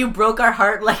fun? No, you broke our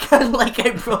heart like like I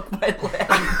broke my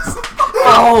legs.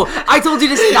 Oh, I told you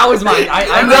to say that was mine.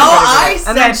 I No, I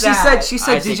And then said she that.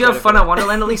 said, I did take you have credit fun for at that.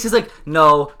 Wonderland? At least he's like,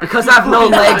 no, because I have no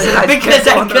legs, and I because can't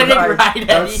go I on the couldn't ride." ride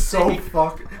That's so anything.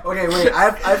 fucking. Okay, wait. I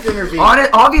have to intervene. On it,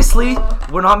 obviously,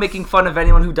 we're not making fun of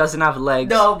anyone who doesn't have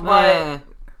legs. No, but Eh.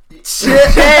 Shit.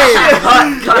 Hey,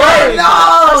 cut. no,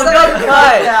 not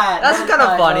cut. That's That's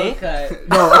kinda funny.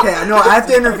 No, okay, no. I have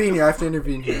to intervene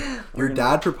here. Your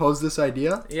dad proposed this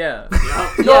idea. Yeah.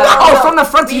 Oh, from the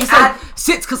front, he said,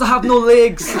 sits because I have no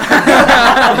legs.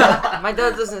 My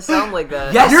dad doesn't sound like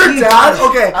that. Yes, Your he dad? does.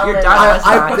 Okay. Your I- dad has an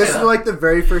I, this is accent. like the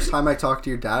very first time I talked to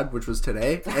your dad, which was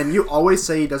today, and you always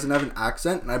say he doesn't have an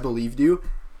accent, and I believed you.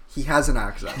 He has an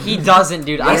accent. He doesn't,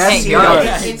 dude. I Yes, can't he hear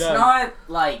does. it. It's not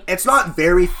like It's not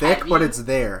very thick, Heavy. but it's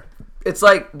there. It's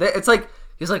like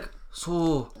he's like,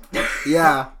 so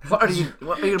Yeah. What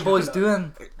are you boys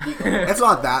doing? It's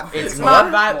not that. It's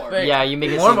not that big. Yeah, you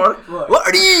make it More, seem... more. What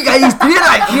are you guys doing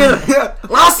out here?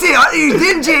 Lassie, what are you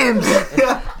doing, James?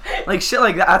 Like shit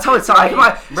like that. That's how it sounds.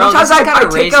 Bro, Sometimes this is kinda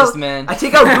take racist, out, man. I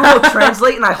take out Google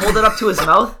Translate and I hold it up to his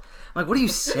mouth. I'm like, what are you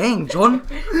saying, John?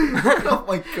 Oh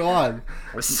my god.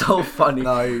 It was so funny.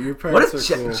 No, your What parents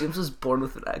if are cool. James was born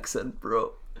with an accent,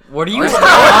 bro? What are you I'm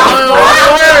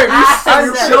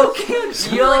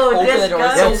joking. Yo, Open the this door.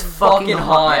 guy. It's fucking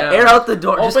hot. Air out the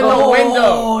door. Just Open go. the window.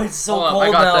 Oh, it's so Hold up, I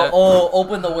cold got now. that. Oh,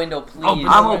 open the window, please. Open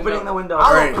I'm the opening the window.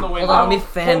 Alright. Open the Hold window. on, let me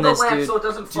fan this, dude. so it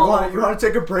doesn't Do you fall want over. you want to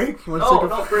take a break? You want to No,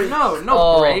 take a no break. No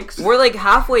Oh, breaks. we're like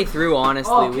halfway through,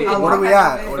 honestly. Oh, We okay. can- What are we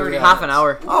at? What are we at? half an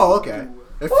hour. Oh, okay.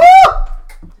 If,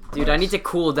 Dude, I need to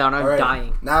cool down. I'm Alright.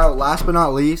 dying. Now, last but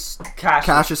not least,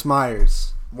 Cassius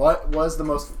Myers. What was the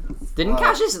most? Didn't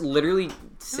Cassius literally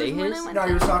say his? No,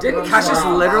 he was talking Didn't about Cassius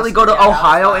his literally last- go to Yeah,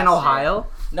 Ohio that in was Ohio?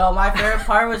 No, my favorite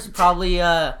part was probably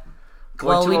well,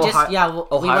 to we just Ohio- yeah, we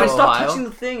Ohio. went Stop Ohio? touching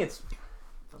the thing. It's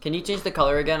Can you change the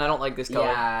color again? I don't like this color.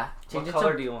 yeah. What Change it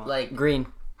color to, do you want? Like Green.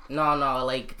 no,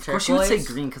 like turquoise. Of course you would say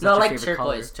green because no, that's like your favorite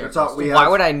turquoise. color. That's all we Why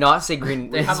have. would I not say green?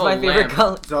 We It's have a my favorite lamp.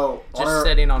 color. So on Just our,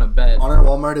 sitting on a bed. on our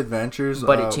Walmart adventures,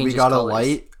 But it we changes got colors. a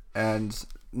light, and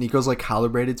Nico's like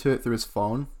calibrated to it through his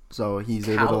phone, so he's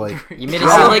able to like. You made it seem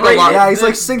like a lot. Yeah, he's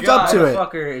like synced up to it.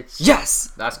 Fucker, it's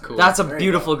Yes, That's cool. that's a There you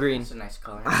beautiful green. It's a nice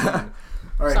color.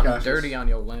 All right, something Cassius. dirty on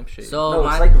your lampshade. So no,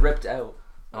 my it's like ripped out.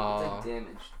 Aw, Damaged.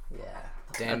 yeah.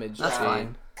 damage. That's shade.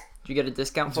 fine. Did you get a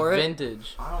discount It's for it?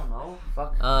 vintage. I don't know.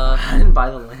 Fuck. I I didn't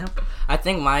buy the lamp.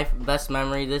 think my best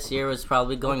memory this year was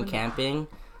probably going camping.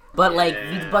 But like,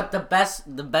 but the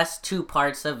best two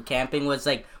parts of camping was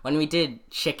like when we did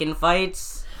chicken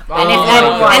fights. And,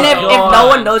 if, if no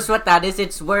one knows what that is,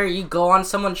 it's where you go on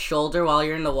someone's shoulder while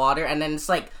you're in the water, and then it's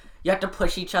like you have to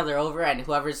push each other over, and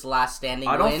whoever's last standing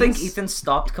I don't wins. think Ethan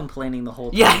stopped complaining the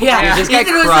whole time. Yeah. Dude, this guy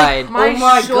Ethan was cried. Like, oh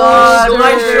my god,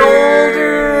 my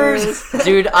shoulders.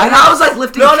 Dude, And I was like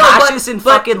lifting Cassius and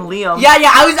fucking Liam. Yeah,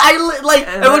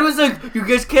 everyone was like, you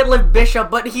guys can't lift Bishop,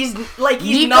 but he's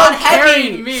Nico not heavy.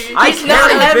 carried me. I He's not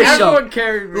carried heavy. Bishop. Everyone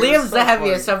carried me. Liam's It's the so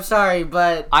heaviest. funny. I'm sorry,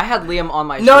 but I had Liam on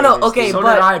my No, shoulders. okay, dude. So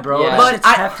but- did I, bro. Yeah. That but shit's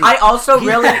hefty. I also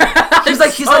really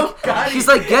He's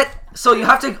like get. So you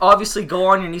have to obviously go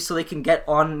on your knees so they can get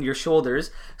on your shoulders.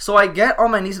 So I get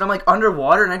on my knees and I'm like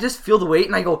underwater and I just feel the weight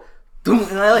and I go, boom,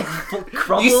 and I like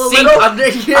crumble you a sink little. under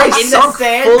here I in the sunk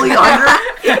sand. fully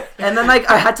under, and then like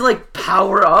I had to like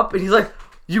power up, and he's like,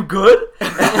 "You good?"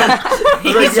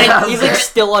 He's He's like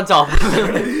still on top.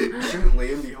 Shouldn't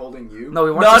Liam be holding you? No,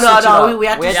 we want to switch it up. we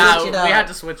had to We had- switch it up. we had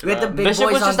to switch it We had the up. big Bishop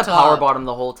boys was just on a power top. bottom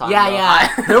the whole time. Yeah, though.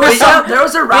 yeah. There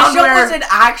was a round Bishop where was an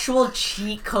actual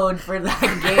cheat code for that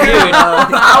game. Dude,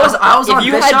 I was If on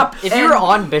you Bishop. if you were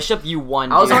on Bishop, you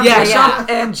won. I was dude. on Yeah, Bishop, yeah.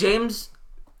 and James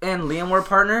and Liam were a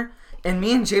partner, and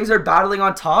me and James are battling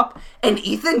on top, and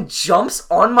Ethan jumps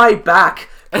on my back,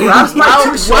 grabs my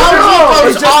two shoulders, he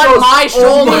goes and just on my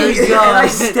 "Oh my shoulders." God." And I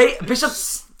stay. Bishop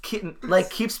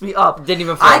keeps me up. Didn't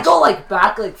even I flinch. go like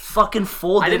back, like fucking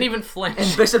folded. I didn't even flinch.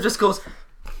 And Bishop just goes.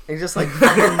 He just like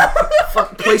fucking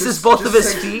places both of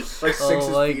his feet. Like sinks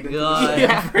Oh my his feet into God. the-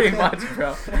 Yeah, pretty much,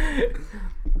 bro.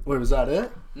 Wait, was that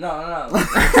it? No.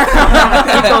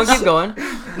 Keep going.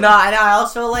 No, and I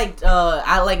also like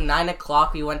at like 9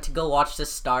 o'clock we went to go watch the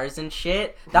stars and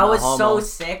shit. That was so homo.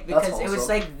 sick because That's it was awesome.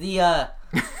 like the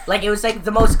like it was like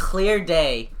the most clear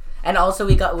day. And also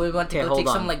we went to Okay, go hold take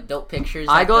on. some like dope pictures.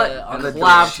 I at got on the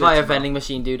clapped shit, by a bro. vending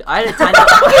machine, dude. I had a $10.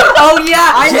 Oh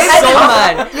yeah, I'm so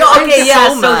mad. Yo, okay, I'm yeah.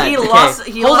 so So mad. he Okay, lost.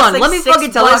 He hold lost, on, like, let me $6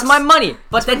 fucking tell you, it's my money.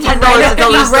 But then he $10 ran, until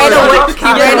he this ran story. away. He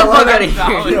ran the fuck out of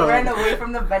He here. ran away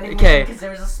from the vending Okay. machine because there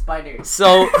was a spider.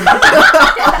 So,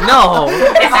 no,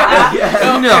 There's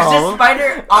a no.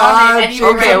 spider on it, and he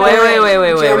Okay, ran wait. away.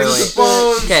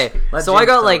 Okay, Let so I James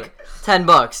got tell like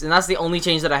 $10, and that's the only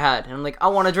change that I had. And I'm like, I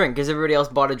want a drink because everybody else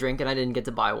bought a drink, and I didn't get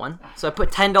to buy one. So I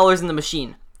put $10 in the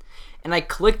machine, and I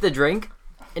clicked the drink.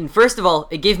 And first of all,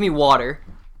 it gave me water.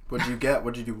 What'd you get?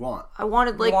 What did you want? I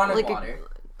wanted like You wanted like water.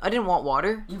 I didn't want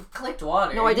water. You clicked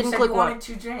water. No, I You didn't said click you water. wanted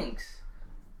 2 drinks.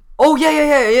 Oh yeah.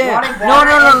 You wanted No. water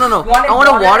and- I you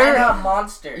wanted wanted water. and a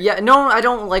Monster. Yeah, no, I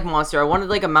don't like Monster. I wanted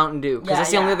like a Mountain Dew because Yeah,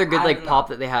 that's the only yeah, other good I like don't pop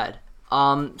know. that they had.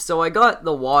 So I got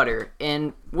the water,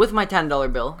 and with my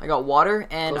 $10 bill, I got water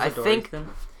and I think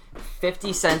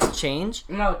 50 cents change.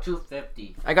 No,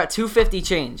 250. I got $2.50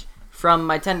 change from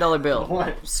my $10 bill.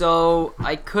 What? So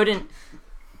I couldn't.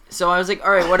 So I was like,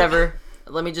 all right, whatever.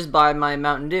 Let me just buy my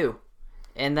Mountain Dew.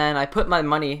 And then I put my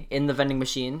money in the vending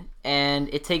machine, and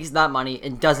it takes that money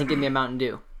and doesn't give me a Mountain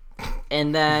Dew.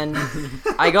 And then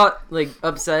I got like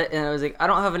upset, and I was like, I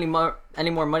don't have any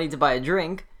more money to buy a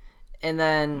drink. and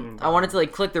then I wanted to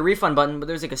like click the refund button, but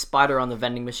there's like a spider on the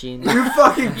vending machine. You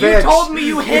fucking You bitch. told me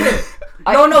you hit it.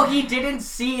 No, he didn't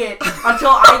see it until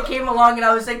I came along and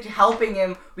I was like helping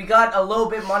him. We got a little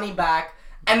bit money back.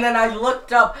 And then I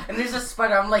looked up, and there's a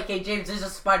spider. I'm like, hey, James, there's a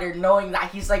spider, knowing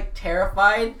that he's, like,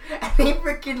 terrified. And he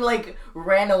freaking, like,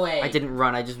 ran away. I didn't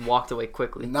run. I just walked away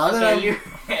quickly. Now that Okay, you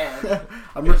ran.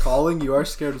 I'm recalling, you are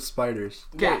scared of spiders.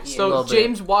 Okay, Yeah, a so little bit.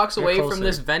 James walks You're away closer. from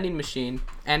this vending machine,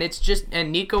 and it's just,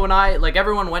 and Nico and I, like,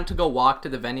 everyone went to go walk to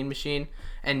the vending machine,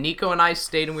 and Nico and I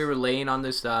stayed, and we were laying on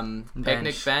this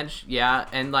picnic bench, yeah,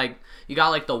 and, like, you got,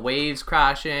 like, the waves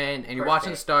crashing, and you're watching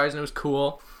the stars, and it was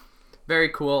cool. Very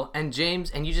cool. And James,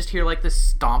 and you just hear like this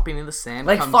stomping in the sand.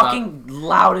 Like comes fucking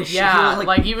loud as shit. Yeah, He was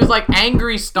like he was like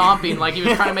angry stomping, like he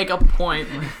was trying to make a point.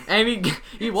 And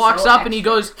he walks up and he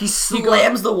goes, he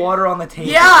slams the water on the table.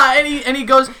 yeah, and he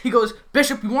goes,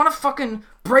 Bishop, you want to fucking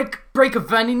break a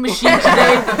vending machine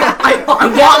today? I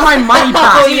want my money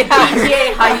back.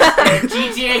 GTA heist.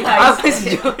 GTA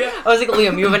heist. I was like,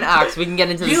 Liam, you have an axe. We can get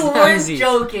into this You weren't easy.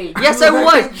 joking. Yes, You I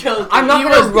weren't was. joking. I'm not He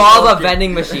gonna was rob joking. a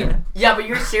vending machine. Yeah, but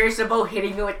you're serious about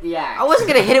hitting me with the axe. I wasn't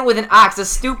gonna hit it with an axe. That's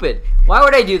stupid. Why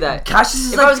would I do that? Cassius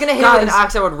is If like, I was gonna hit it with an guys,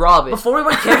 axe, I would rob it. Before we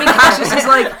went camping, Cassius is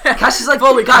like,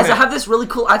 guys, I have this really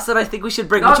cool axe that I think we should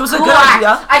bring, Not which was a cool good axe.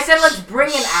 idea. I said let's bring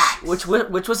an axe.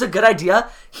 Which was a good idea.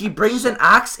 He brings an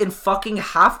axe and fucking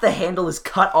half the handle is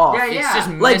cut off. Yeah, It's yeah. just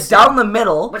Like missing. down the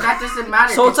middle. But that doesn't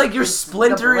matter. So it's like the you're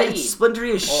splintery, blade.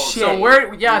 splintery as shit. So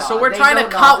we're They trying to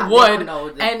don't know cut how- they wood, don't know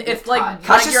the- and the it's like cut.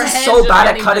 Cassius your is hands so just bad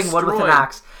at getting cutting wood with an destroyed.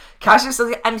 axe. Cassius is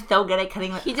like, I'm so good at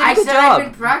cutting wood. He did a I good said I've been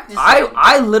job. practicing.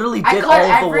 I literally I did cut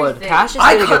all of the wood. everything. Cassius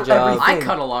I did a cut good job. everything. I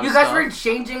cut a lot You of guys stuff. were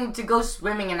changing to go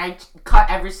swimming, and I cut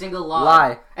every single log.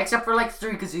 Lie. Except for like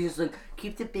 3, because he was like,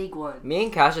 keep the big one. Me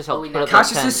and Cassius helped we put know. up the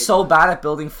Cassius tent. is so bad at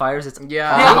building fires. It's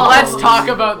Yeah, Oh, let's talk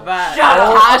unbelievable. about that. Shut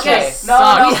up. Cassius Okay, no,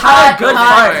 sucks. no, We had a good cut,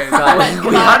 fire. cut,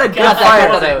 We had a good cut that fire.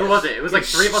 cut out. Who was it? It was like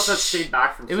three of us that stayed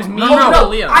back from. It was somewhere. me, No, no,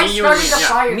 Liam. I Me, you, and started me, the yeah.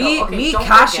 fire. Me, though. Okay, me, don't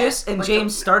Cassius, forget. and But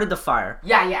James started the fire.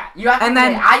 Yeah. You have to And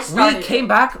admit, then I we started came it.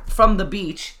 back from the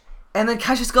beach, and then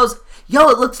Cassius goes, "Yo,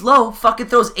 it looks low." Fucking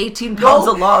throws 18 pounds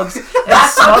of logs and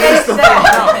That's what they smothers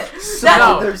the said. fire.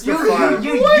 No. There's the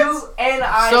You and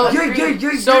I. So-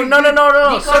 agreed. So no.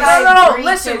 Nico So and I no. agreed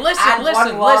Listen, to listen, add listen,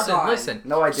 one log listen, on. listen.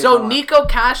 No, I did So not. Nico,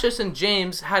 Cassius, and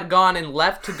James had gone and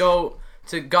left to go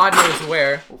to God knows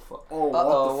where. Oh,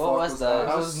 what was that?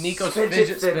 That was Nico's Fidget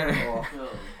fidget spinner. spinner.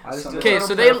 I just do Okay, it so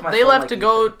with my they phone left like to you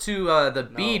go did. to the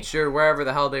beach or wherever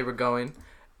the hell they were going,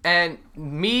 and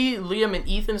me, Liam, and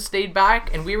Ethan stayed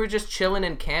back, and we were just chilling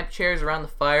in camp chairs around the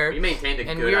fire. We maintained a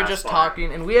And good we were ass just fire.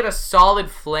 talking, and we had a solid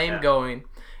flame Yeah. going.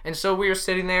 And so we were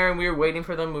sitting there, and we were waiting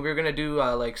for them. We were gonna do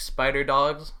like spider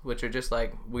dogs, which are just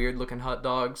like weird looking hot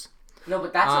dogs. No,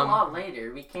 but that's a Um, lot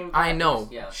later. We came. I back know.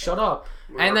 Yeah. Shut up.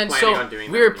 We And were then planning so on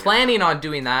doing we that, were yeah. planning on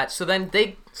doing that. So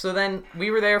then we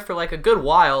were there for like a good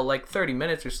while, like 30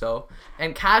 minutes or so.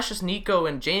 And Cassius, Nico,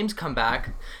 and James come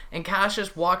back, and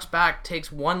Cassius walks back,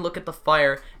 takes one look at the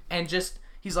fire, and just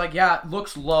he's like, "Yeah, it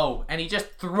looks low," and he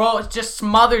just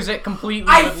smothers it completely.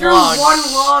 I with threw logs. one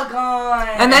log on.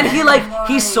 And then he Oh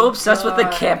he's so my obsessed with the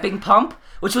God. camping pump,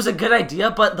 which was a good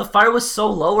idea, but the fire was so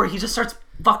low where he just starts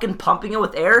fucking pumping it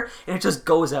with air and it just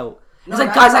goes out. He's No, like,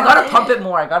 that's guys, I not gotta pump it. it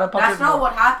more. I gotta pump That's it more. not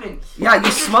what happened. Yeah,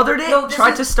 you smothered it, No, this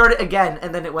tried is- to start it again,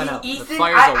 and then it went out. Ethan,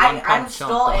 fire's a one-pump I'm chunk, still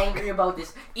though. angry about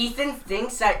this. Ethan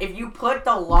thinks that if you put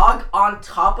the log on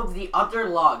top of the other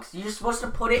logs, you're supposed to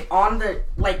put it on the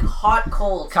like hot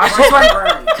coals.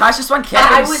 Cassius went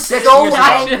camping I was 6 so years ago.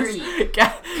 angry.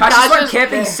 Cassius went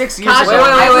camping 6 years Cassius- ago. Wait.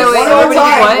 One at a Everybody be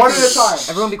time, quiet. one at a time.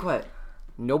 Everyone be quiet.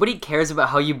 Nobody cares about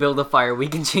how you build a fire. We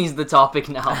can change the topic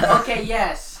now. Okay,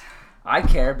 yes. I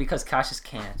care because Cassius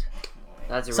can't.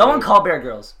 That's Someone rude. call Bear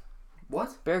Grylls.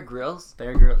 What? Bear Grylls.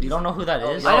 Bear Grylls. You don't know who that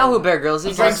is? I know who Bear Grylls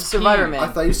is. He's drinks a Survivor pee. I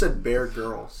Man. thought you said Bear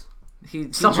Girls.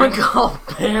 He Someone drinks- call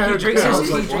Bear. He drinks I his. was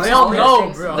He like, drinks They his all beer. know,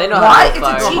 bro. They know Why?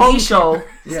 how to It's a fire. TV show,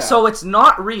 Yeah. so it's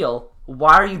not real.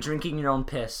 Why are you drinking your own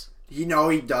piss? You know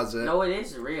he does it. No, it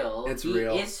is real. It's he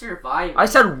real. is surviving. I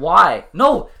said why?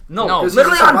 No. No, Literally he's a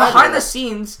on survivor. behind the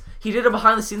scenes, he did a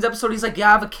behind the scenes episode. He's like, yeah,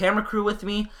 I have a camera crew with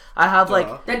me. I have Duh.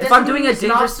 like, That if doesn't I'm doing mean a he's not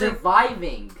dangerous thing.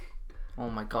 surviving. Oh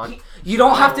my god. You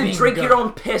don't have to Bingo. drink your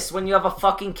own piss when you have a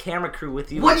fucking camera crew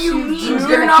with you. What do you mean? Who's You're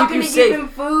gonna not keep gonna you give safe? him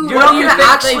food. You're What not do you gonna think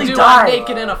actually they do die. on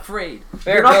Naked and Afraid?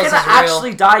 Bear You're not Grylls gonna is real.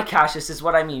 actually die, Cassius, is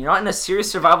what I mean. You're not in a serious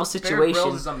survival Bear situation.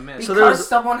 Grylls is a myth. So Because there's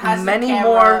someone has many the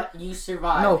camera, more- you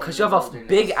survive. No, in because the you have a wilderness.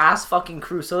 big ass fucking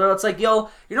crew. So it's like, yo,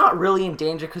 you're not really in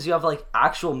danger because you have like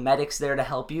actual medics there to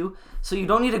help you. So you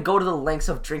don't need to go to the lengths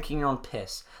of drinking your own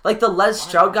piss. Like the Les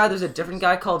Stroud guy, there's a different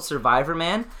guy called Survivor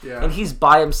Man, Yeah. and he's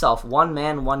by himself. One one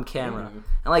man, one camera,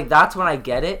 and like that's when I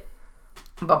get it.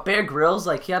 But Bear Grylls,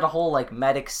 like he had a whole like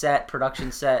medic set,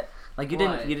 production set. Like you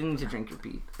didn't need to drink your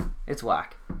pee. It's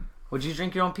whack. Would you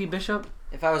drink your own pee, Bishop?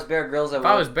 If I was Bear Grylls, I would.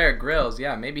 If I was Bear Grylls,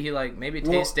 yeah, maybe it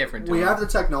tastes different. To We him. have the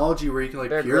technology where you can like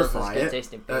Bear Grylls is purify good it.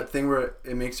 tasting pee. That thing where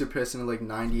it makes your piss into like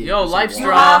 98%. Yo, Life You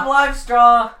Straw. have Life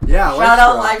Straw. Yeah, Shout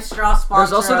out Life Straw sponsor.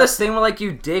 There's also us. this thing where like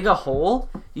you dig a hole,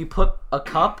 you put a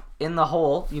cup in the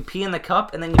hole, you pee in the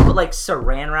cup, and then you put like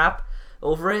saran wrap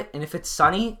over it. And if it's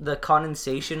sunny, the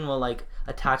condensation will like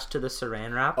attach to the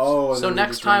saran wrap. Oh, and So then you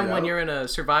next just wring time it when out. you're in a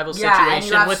survival Yeah, and you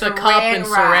situation have with a cup and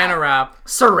saran wrap.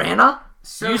 saran wrap. Sarana?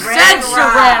 You Saran said saran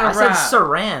wrap. I said wrap.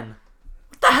 saran.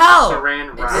 What the hell?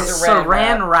 Saran wrap. It's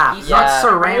Saran wrap, Yeah. not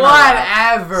saran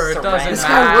wrap. Whatever. It Saran. doesn't This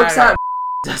matter. guy works at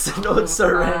doesn't know it's Oh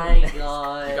saran. my You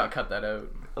god. gotta cut that out.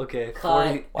 Okay, Cut.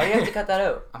 40. Why do you have to cut that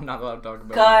out? I'm not allowed to talk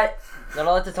about it. Cut. Not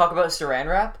allowed to talk about saran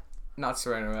wrap? Not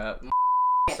saran wrap.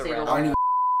 Saran I need-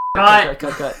 Cut.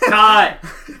 Cut. Cut.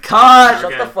 Cut. Shut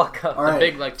Okay. the fuck up. All right.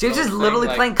 Big like. James is thing, literally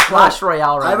like- playing Clash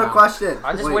Royale right I have now. a question.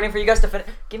 I'm just Wait, waiting for you guys to finish.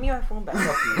 Give me my phone back.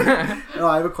 No,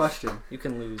 I have a question. You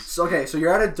can lose. So, okay, so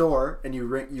you're at a door and you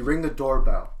ring the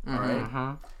doorbell. All right.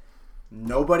 Mm-hmm.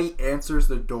 Nobody answers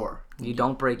the door. You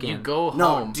don't break in. You go No,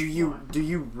 home. do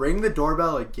you ring the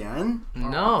doorbell again?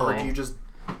 No. Or do you just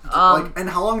Um, like? And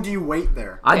how long do you wait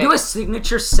there? I do Okay. a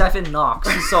signature 7 knocks.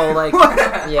 So like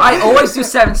Yeah. I always do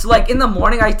 7. So like in the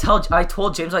morning I told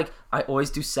James like I always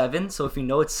do 7. So if you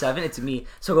know it's 7, it's me.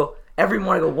 So I go every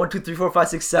morning I go 1, 2, 3, 4, 5,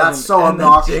 6, 7. That's so and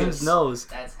obnoxious. Then James knows.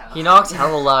 That's how. He knocks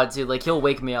hella loud, dude. Like, he'll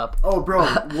wake me up. Oh, bro.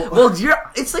 Well,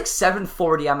 it's like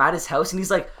 7:40. I'm at his house and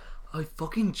he's like, I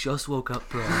fucking just woke up,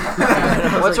 bro.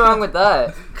 What's wrong with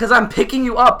that? Because I'm picking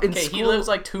you up in Okay, school. he lives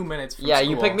like 2 minutes from Yeah, school.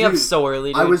 you pick me up Dude, so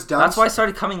early, dude. I was down. That's why I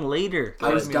started coming later.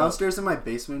 I was Pick me up. downstairs in my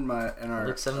basement, in our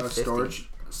Like 7:50.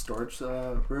 storage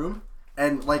room,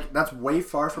 and like that's way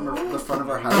far from the front of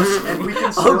our house, and we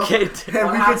can still. Okay, and dude. we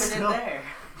What can happened in still. there?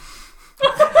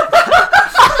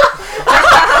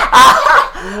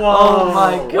 Oh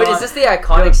my god. Wait, is this the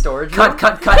iconic storage room? Cut.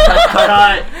 Cut. Cut.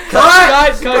 Why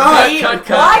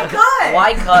cut?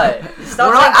 Why cut? Stop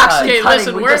We're not saying cut. actually Okay, cutting,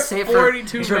 listen, we we're just at say for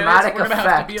 42 minutes. dramatic We're gonna have to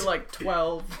effect. be at like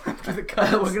 12 after the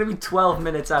cut. We're gonna be 12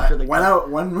 minutes after the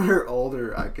When we're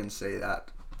older, I can say that.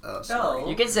 Story. No.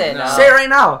 You can say it now. Say it right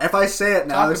now. If I say it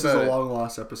now, Talk this is about a it. long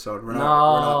lost episode. We're No,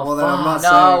 not. Well, then I'm not No,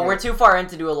 saying we're too far in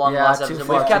to do a long Yeah, lost too episode.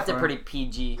 far, We've kept too it far. pretty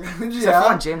PG. Except for Yeah.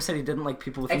 when James said he didn't like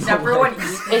people with Except no for when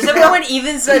legs. Except for when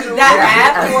Ethan said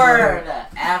that F word.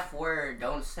 F word.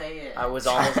 Don't say it. I was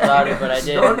almost about it, but I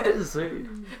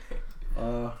didn't.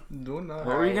 What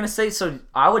were you gonna say? So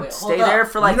I would Wait, stay hold up. there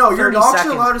for like your 30 knocks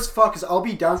seconds. are loud as fuck. Cause I'll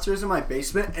be downstairs in my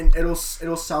basement and it'll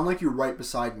sound like you're right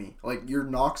beside me. Like your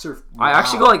knocks are. I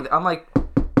actually go like I'm like,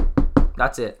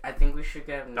 that's it. I think we should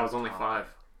get. That was only 5.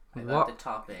 I What? got the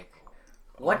topic.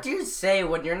 What do you say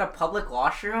when you're in a public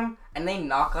washroom and they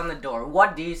knock on the door?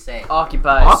 What do you say?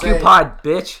 Occupied. Occupied,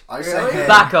 bitch. I say Really? hey.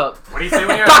 Back up. What do you say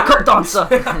when you're Back up, dancer.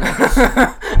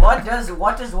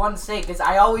 What does one say? Because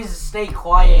I always stay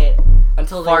quiet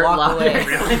until they Fart walk loud. away.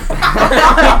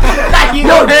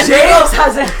 Yo, James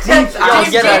has a deep Yo,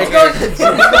 get out of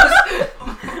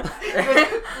here.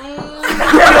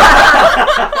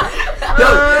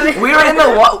 Yo, we were in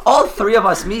the all 3 of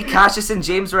us, me, Cassius, and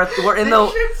James were in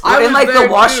like there the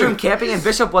washroom too. camping, and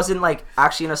Bishop wasn't like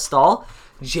actually in a stall.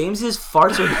 James's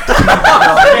farts are. Yo,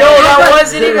 that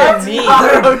wasn't even me.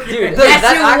 Dude, no,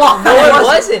 it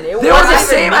wasn't. It There was the wasn't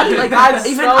same. even me. Like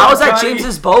I was at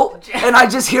James's boat, and I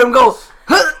just hear him go,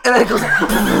 huh, and then it goes, no.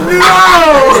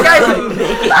 This guy's like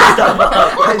making stuff up.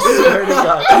 I swear to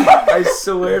God. I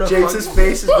swear to James's fuck.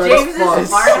 face is red James's as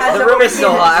fuck. fart has The a room is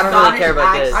so hot. I don't really care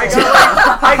about this.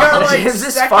 I got like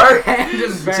James's fart.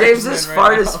 James's James's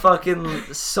fart is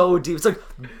fucking so deep. It's like,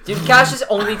 Dude, Cassius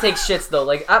only takes shits though.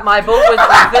 Like at my boat with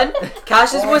Ethan,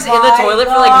 Cassius was in the my toilet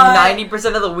for God. like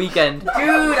 90% of the weekend. Dude,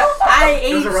 I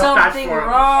ate was a rough patch something for him.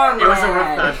 wrong. It was a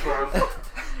man. rough patch for him.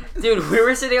 Dude, we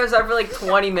were sitting outside for like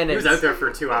 20 He minutes. was out there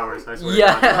for 2 hours. I swear.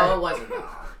 Yeah. No, it wasn't.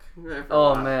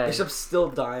 Oh man. Bishop's still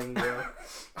dying, bro.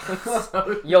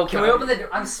 Yo, can we open the door?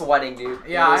 I'm sweating, dude.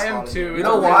 Yeah, I am too. You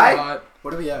know It's why? really hot.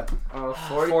 What are we at?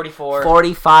 44.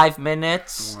 45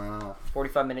 minutes. Wow.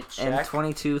 45 minutes And check.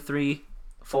 22, 3,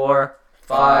 4,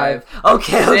 5.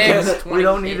 Okay, okay. Six, We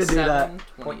don't need to do 27,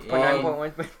 that. 28,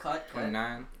 9.1. Cut.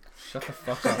 29. Shut the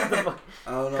fuck up.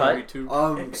 I don't know. Cut.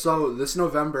 32. So this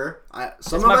November, some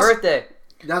It's of my us. birthday.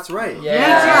 That's right.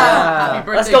 Yeah. Happy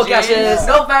birthday, Let's go, James. Cassius.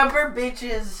 November,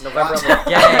 bitches. November of the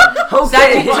gang.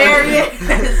 Okay.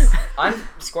 Sagittarius. I'm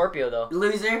Scorpio though.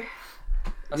 Loser.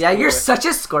 Yeah, you're such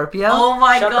a Scorpio. Oh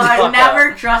my Shut the god, fuck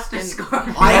never trust a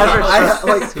Scorpio. I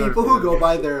like people who go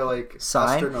by their like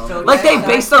Sign? astronomical. Like they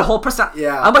base their whole percent.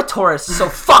 Yeah. I'm a Taurus, so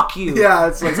fuck you. Yeah,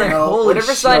 it's like, no. holy Whatever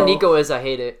shit. sign Nico is, I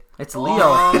hate it. It's Leo.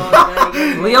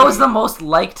 Oh, Leo is the most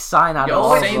liked sign out of Yo,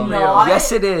 all of same them. Leo.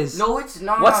 Yes, it is. No, it's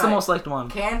not. What's the most liked one?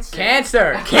 Cancer?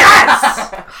 Cancer. Yes.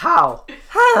 How?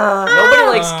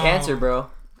 Nobody likes Cancer, bro.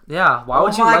 Yeah. Why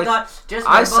would Oh you my like? god, just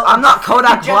I'm not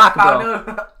Kodak just Black, found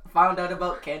bro. found out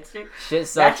about Cancer. Shit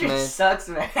That sucks, just man. sucks,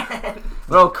 man.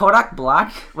 Bro, Kodak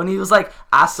Black, when he was like,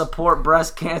 I support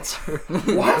breast cancer.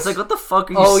 I was like, what the fuck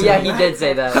are you Oh saying? yeah, he did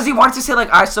say that. Because he wanted to say,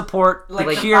 like, I support Like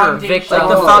the the cure. foundation. Like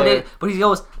the Oh, foundation. But he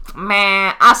goes,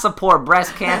 man, I support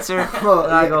breast cancer. Well,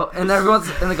 and I yeah. go, and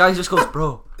the guy just goes,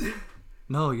 bro,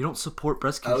 no, you don't support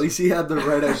breast cancer. At least he had the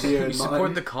right idea You in support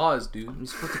mind. the cause, dude. You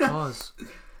support the cause.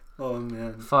 Oh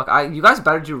man. Fuck, you guys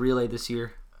better do relay this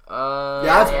year. Yeah,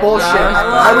 that's bullshit. yeah.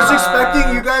 I was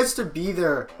expecting you guys to be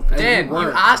there. and Dan, you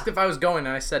weren't. asked if I was going,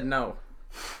 and I said no.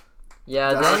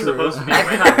 Yeah, That's then true. supposed to be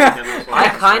away that weekend, that's why. I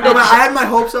kind No, of. but I had my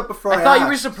hopes up before I I thought you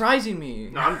were asked. surprising me.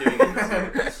 No, I'm doing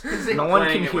it. No one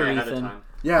can Planning it way hear ahead of Ethan. time.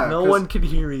 Yeah. No 'cause- one can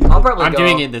hear you. I'll probably I'm go.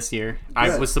 doing it this year. I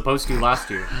Good. was supposed to last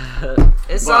year.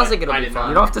 It sounds like it'll I be did fun. not.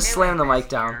 You don't have to slam the mic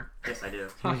down. Yes, I do.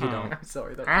 No, you don't. I'm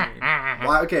sorry, that's me.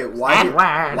 Why? Okay.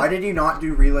 Why did you not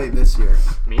do relay this year?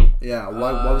 Me? Yeah.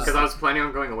 What was? Because I was planning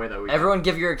on going away that week. Everyone,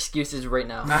 give your excuses right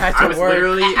now. I had I to was work.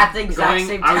 literally At the exact going,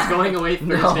 same I was time. going away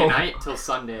Thursday No. night till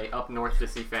Sunday up north to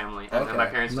see family, and then my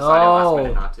Okay. parents decided last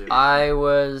minute No. not to. I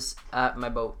was at my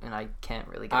boat and I can't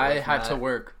really get away I from had that. to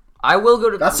work. I will go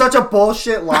to. That's such a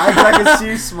bullshit lie. But I can see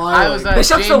you smiling. I was at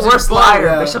Bishop's the James's worst boat. liar.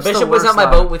 Yeah. Bishop's the Bishop was worst at my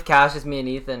liar. boat with Cash, just me and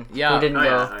Ethan. Yeah. Who didn't Oh go.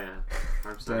 yeah, oh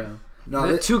yeah. 100%. Damn. No.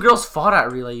 The two girls fought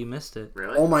at relay. You missed it.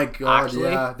 Really? Oh my god. Actually,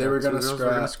 yeah. They were two gonna girls were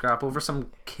gonna scrap. scrap over some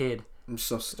kid. I'm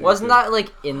so stupid. Wasn't that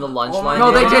like in the lunch Oh my line?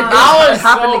 No, they God. did. That That was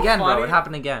happened so again, funny. bro. It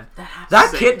happened again. That That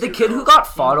Same kid, the two kid who girls. got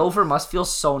fought over, must feel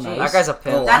so nice. That guy's a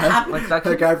pimp. Oh, That I- happened. Like that That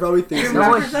kid. guy probably thinks You that's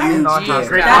remember a that? huge Not dick. happened.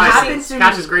 Grade That five. happened to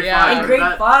Cash me. is grade Yeah. 5. In grade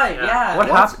That- 5, yeah. yeah. What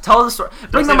What? happened? Tell the story.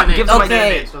 Bring say them. the names. Give them Don't say my the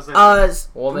Okay, names, don't say the names.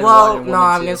 Woman well, one and no, woman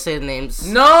I'm two. gonna say the names.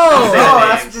 No! Don't say the No, names.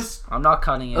 that's just. I'm not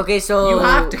cutting it. Okay, so You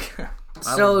have to. I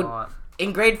will So not.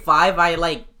 in grade 5, I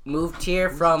like moved here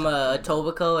from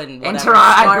Etobicoke and In whatever, Toronto,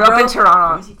 I grew up in Scarborough.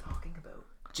 Toronto.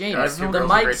 James, Two the girls in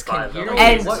grade mics can five, hear though. you.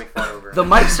 And- What? We fought over. The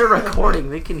mics are recording.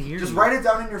 They can hear Just you. write it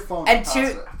down in your phone. And pass two-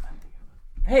 it.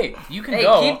 Hey, you can Hey,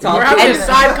 go. keep talking. We're having a And-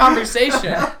 side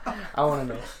conversation. I want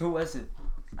to know. Who was it?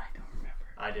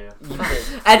 I do.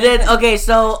 And then okay,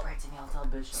 so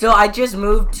I just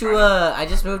moved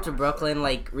to Brooklyn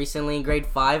like recently in grade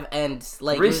 5 and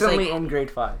like Recently it was, in grade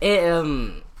 5. like,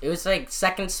 it was like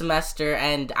second semester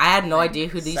and I had no idea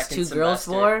who these Second two girls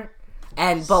semester. were,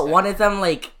 and but one of them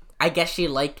like I guess she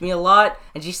liked me a lot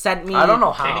and she sent me I don't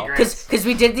know how. Candy gram. because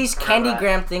we did these Remember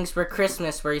candygram that. things for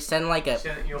Christmas where you send like a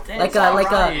Candy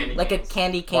like a canes.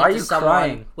 candy cane Why are to you someone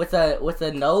crying? with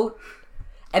a note,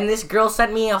 and this girl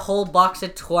sent me a whole box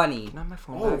of 20, Not my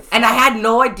phone. Oh, and I had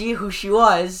no idea who she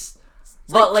was,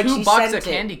 but like $2 she bucks sent a it.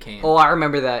 candy cane. Oh, I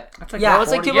remember that. That's like Yeah, That was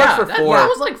like 40. $2 yeah, for that, 4. that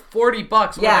was like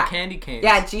 $40 Yeah. worth of candy canes.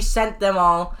 Yeah, and she sent them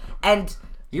all, and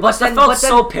You must have felt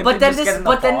so pimped but then just this getting the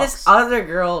but then box. this other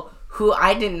girl who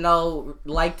I didn't know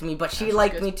liked me, but she That's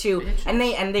liked like me too, bitches.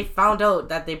 and they found out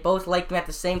that they both liked me at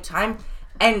the same time,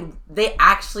 and they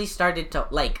actually started to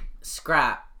like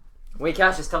scrap. Wait,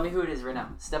 Cassius, tell me who it is right now.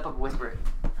 Step up, whisper it.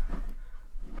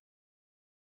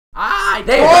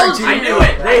 They heard you. I knew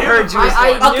it. They heard you.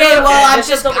 I knew Okay, it. well This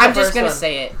is the I'm just first gonna one.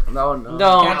 say it. No, no.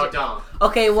 No. No, don't.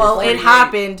 Okay, well it 48.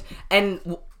 happened,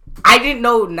 and I didn't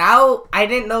know now. I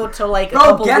didn't know till like a Bro,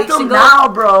 couple get weeks them ago. now,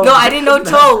 bro. No, I didn't know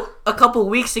till a couple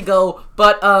weeks ago.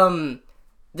 But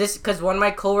this because one of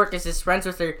my coworkers is friends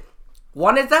with her.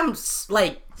 One of them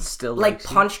like Still like likes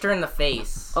you. punched her in the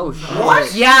face. Oh, shit.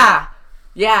 What? Yeah,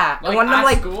 yeah. Like and one of them at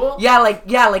like school? yeah,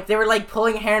 like they were like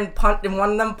pulling hair and and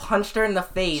one of them punched her in the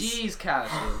face. Jeez,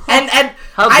 Cassius. And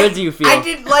How I- good do you feel? I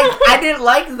didn't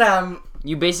like them.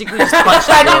 You basically just punched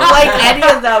I a girl. didn't like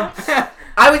any of them.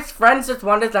 I was friends with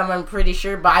one of them, I'm pretty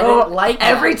sure, but I didn't like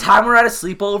them. Every time we're at a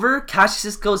sleepover, Cassius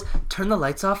just goes, "Turn the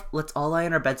lights off. Let's all lie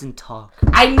in our beds and talk."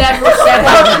 I never said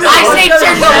that. I say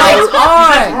turn the lights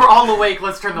on. We're all awake.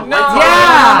 Let's turn the lights on.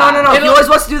 Yeah. No. He always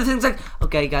wants to do the things like,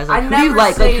 "Okay, guys, like I who do you never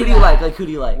like? say Like who do you that. like? Like who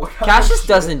do you like?" Cassius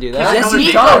doesn't do that. Yes, he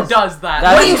Nico does. does that.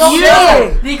 That What is do you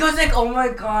shit. say? He goes like, "Oh my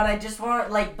god, I just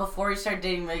want like before he started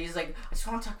dating me, he's like, I just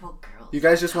want to talk about girls." You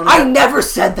guys just want I never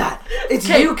said that. It's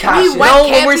you, Cassius. went No, when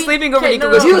camping- we're sleeping over, okay, Nico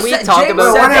no, goes, no, can we said- talk James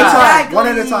about said one at a that. time. One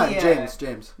at a time. Exactly.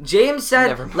 James. James said,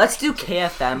 Never mind. let's do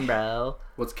KFM, bro.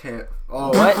 What's can? Oh,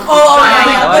 What? Oh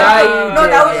yeah, What? yeah. No,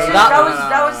 that was Yeah.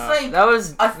 that was like That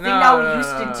was a thing that we used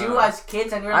to do as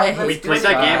kids, and we were I like, hate let's We do played it.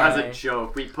 that game as Bye. a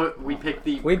joke. We picked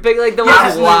the. we picked like the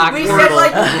Yes, most whack we said wordle.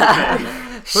 like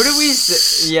Who did we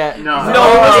say? Yeah. No.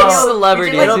 No, it was like Oh.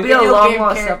 celebrities. We did, like, It'll be a video long game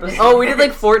lost characters. episode. Oh, we did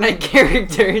like Fortnite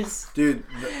characters. dude.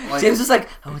 Like, James was like,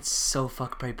 oh, it's so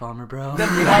fuck Bright Bomber, bro. So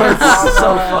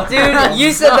fuck. Dude,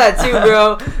 you said that too,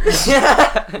 bro.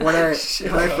 when I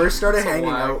first started hanging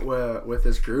out with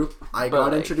this group, I But, got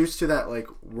like- introduced to that like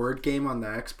word game on the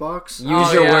Xbox. Use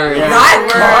Oh, your yeah, words. yeah. That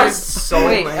Words. caused so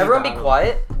Wait, many everyone be battles.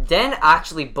 quiet. Dan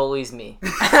actually bullies me.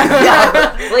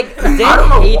 Yeah. Like, I don't Dan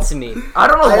know hates me. I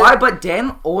don't know I- why, but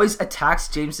Dan always attacks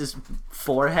James's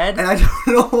forehead. And I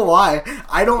don't know why.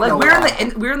 I don't Like know. we're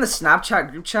why. in the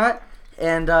Snapchat group chat,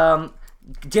 and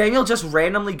Daniel just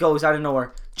randomly goes out of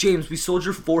nowhere. James, we sold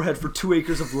your forehead for 2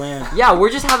 acres of land. Yeah,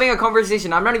 we're just having a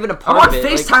conversation. I'm not even a I'm part on of it.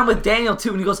 FaceTime with Daniel too,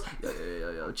 and he goes,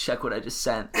 yo, check what I just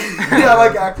sent. yeah,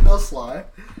 like acting all sly.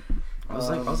 I was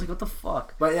like, what the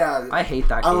fuck? But yeah, I hate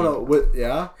that I game. don't know. What?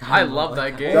 Yeah. I love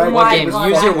that game. That What game game? was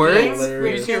Use your fucking words?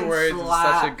 hilarious. Use your words is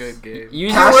such a good game.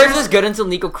 Use Cassius- your words was good until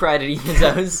Nico cried at Ethan's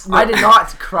house. I did not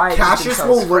cry. at Cassius Ethan's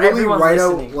will house, for literally everyone write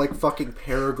listening. out like fucking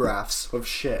paragraphs of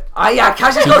shit. Yeah,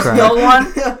 Cassius goes, no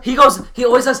one. He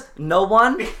always says, no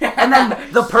one. And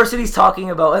then the person he's talking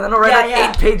about. And then I'll write Yeah, an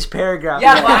yeah. 8-page paragraph.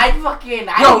 Yeah, but I fucking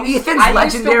Yo, Ethan's I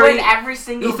used to legendary- win every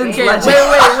single Ethan's game.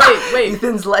 legendary-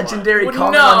 Ethan's legendary Well,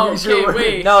 comment no, on Use Your okay, Words.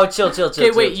 wait. No, chill. Okay,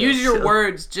 wait. chill. Use your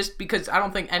words. Just because I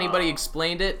don't think anybody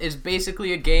explained it, is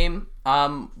basically a game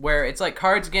where it's like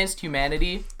Cards Against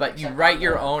Humanity, but you write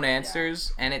your own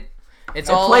answers, and it's It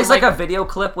all plays like a video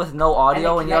clip with no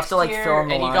audio, And it and you have to like connects to film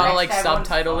the and you line. gotta like Next time one's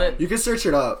subtitle fun. it. You can search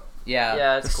it up. Yeah.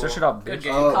 Yeah, it's Just cool. search it up, Good bitch.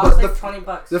 game. Costs But like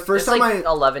the, $20. the first It's time like I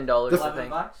 $11, I $11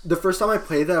 think. the first time I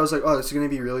played that, I was like, oh, this is gonna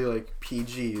be really like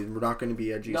PG, and we're not gonna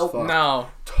be edgy Nope. as fuck. No.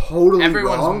 Totally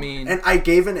Everyone's wrong. mean. And I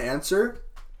gave an answer,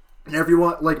 and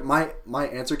everyone like my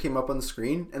answer came up on the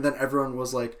screen, and then everyone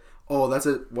was like, "Oh, that's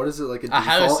what is it like a default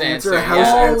house answer? A answer, house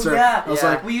yeah. answer." Yeah. I was Yeah.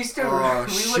 like, We used to "Oh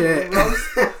shit."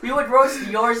 we would roast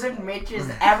yours and Mitch's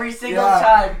every single Yeah,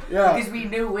 time yeah. because we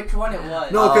knew which one it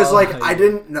was. No, because Oh, like yeah.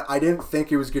 I didn't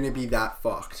think it was gonna be that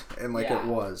fucked, and like Yeah. it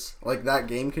was. Like that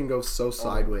game can go so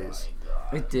sideways.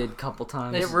 It did a couple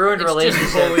times. It ruined It's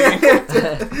just relationships.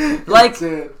 bullying. Like,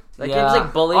 Dude. That Yeah. game's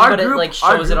like bullying, Our but it group- like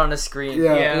our shows it group- on a screen.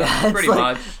 Yeah. Yeah, it's pretty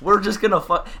like, much. we're just gonna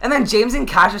fuck. And then James and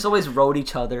Cassius always wrote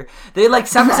each other. They like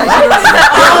sent We do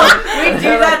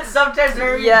that sometimes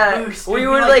very Yeah, boost. we We'd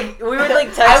would be like I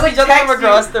text would each other from text you,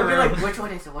 across the we'd be room. like, which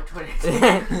one is it? Which one is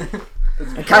it?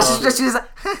 And Cassius just uses like,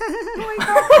 Yeah,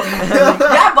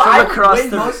 but From I across would win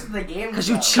the- most of the games. because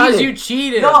you though. cheated. Because you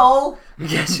cheated. No.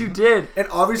 Yes, you did. And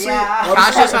obviously, Yeah.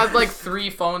 Cassius had like 3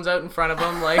 phones out in front of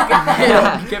him, like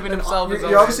giving himself his own.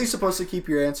 You're obviously supposed to keep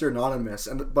your answer anonymous,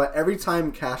 but every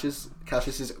time Cassius's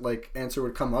like answer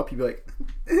would come up, he'd be like,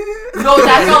 No,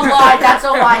 that's a lie. That's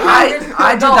a lie.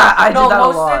 I do that- I do that a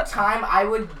most lot. of the time, I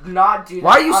would not do that.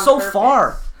 Why are you on so purpose.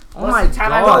 far? Oh Most my of the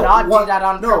time, I would god. not What? do that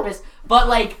on No. purpose. But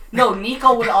like, no,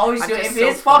 Nico would always I'm do it. just If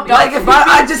it's so fucked funny. up, Like if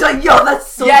I just like, yo, that's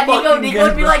so yeah, fucking Nico good,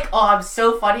 would be bro. like, "Oh, I'm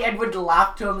so funny," and would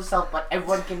laugh to himself, but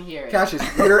everyone can hear it. Cassius,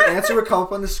 your answer would come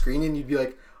up on the screen, and you'd be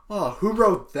like, "Oh, who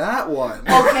wrote that one?"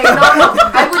 Okay, no,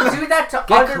 I would do that to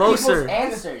Get other closer. people's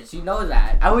answers. You know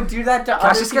that. I would do that to other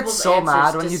Cassius people's gets so answers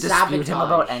mad to when you dispute him sabotage.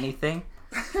 about anything.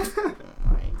 Cassius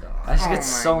Oh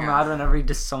gets my so God. mad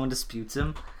whenever someone disputes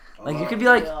him. Like you could be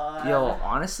like, God. yo,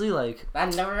 honestly, like,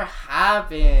 That never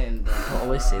happened. I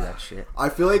always say that shit. I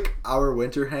feel like our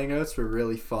winter hangouts were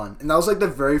really fun, and that was like the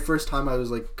very first time I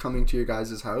was like coming to your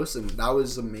guys' house, and that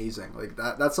was amazing. Like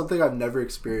that's something I've never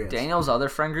experienced. Daniel's other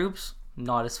friend groups,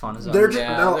 not as fun as They're ours. just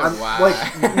Yeah, no, they're I'm whack.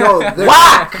 like no, they're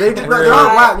Whack! they're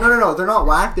not whack. No, they're not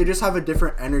whack. They just have a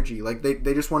different energy. Like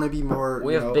they just want to be more.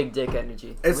 We you have know, big dick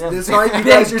energy. It's we have not you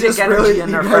big guys are dick just energy really in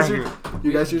you our guys friend are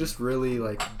you guys are just really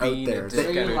like out Being a there. dick. So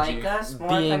you energy. like us more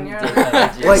Being than your dick other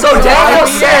energy. Like, So no, Daniel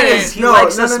I- says he no,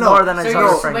 likes no, us no, no. more than So his you're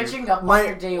other friend group. switching up My on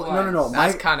your day one. no.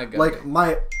 That's my- kind of good. like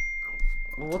my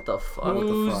What the fuck? what the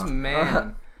Who's fuck?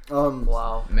 man?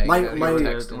 Wow. Megan, My- you my- were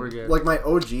We're texting. good. like my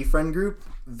OG friend group,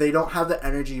 they don't have the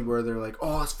energy where they're like,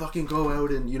 oh, let's fucking go out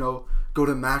and go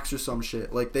to Max or some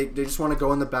shit. Like they just want to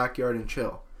go in the backyard and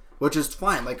chill, which is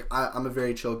fine. Like I'm a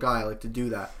very chill guy. I like to do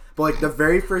that. But like the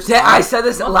very first I said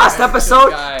this last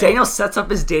episode. guy. Daniel sets up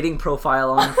his dating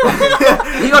profile on.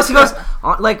 he goes,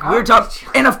 like we're talking,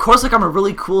 and of course, like I'm a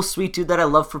really cool, sweet dude that I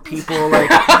love for people. Like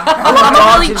I'm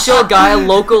a really chill guy,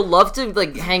 local, love to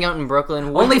like hang out in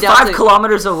Brooklyn. only 5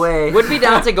 kilometers away. Would be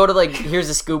down to go to like here's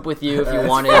a scoop with you if you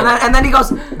wanted. And then he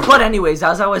goes, but anyways,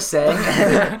 as I was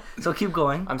saying, so keep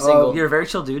going. I'm single. You're a very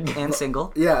chill dude and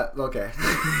single. Yeah, okay.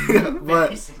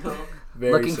 But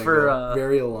very Looking single, for,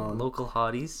 very alone. Local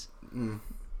hotties.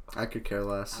 I could care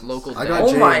less. Local I got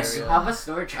Oh my- James. I have a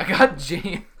storage. I got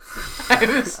James. I have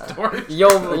a storage. Yo,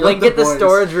 link the at the boys.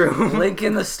 storage room. Link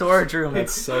in the storage room.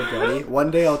 It's so funny.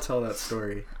 One day I'll tell that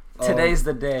story. Today's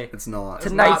the day. It's not.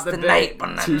 Tonight's not the the night.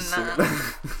 Too soon.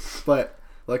 But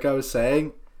like I was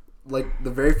saying, like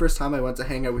the very first time I went to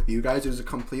hang out with you guys, it was a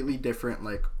completely different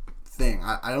like thing.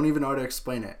 I don't even know how to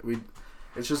explain it.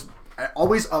 It's just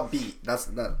always upbeat.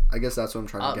 I guess that's what I'm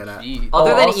trying to get at. Upbeat.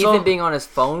 Other than also- Ethan being on his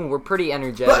phone, we're pretty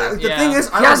energetic. But the Yeah. thing is,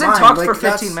 I He don't hasn't mind. talked Like, for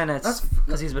that's- 15 minutes That's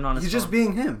because he's been on his he's phone. just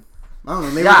being him. I don't know.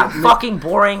 Maybe Yeah, maybe- fucking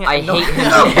boring. I No- hate him.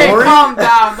 Yeah, boring. Calm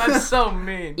down. That's so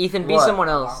mean. Ethan, be What? someone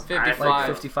else. 55. Like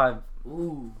 55.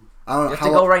 I don't know. You have to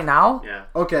go right now? Yeah.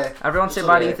 Okay. Everyone say It's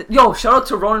bye to okay. Ethan. Yo, shout out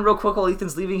to Ronan real quick while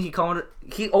Ethan's leaving.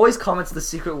 He always comments the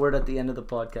secret word at the end of the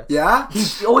podcast. Yeah.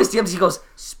 He always DMs, he goes,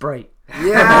 Sprite.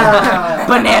 Yeah.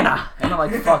 Banana. And I'm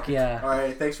like, fuck yeah. All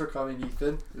right. Thanks for coming,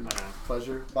 Ethan. It was a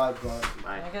pleasure. Bye, bye.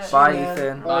 Bye, man.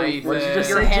 Ethan. Bye, Ethan. What did you just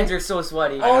Your say? hands are so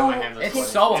sweaty. Oh, my hands are it's sweaty.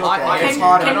 so hot. okay. My It's hands-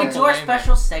 hot I Can don't we do a blame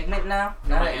special segment now?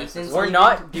 Now My that hands Ethan's are We're leaving?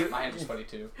 not. it. My hands are sweaty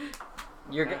too.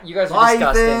 You guys are Bye,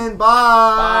 disgusting. Ethan.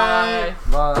 Bye.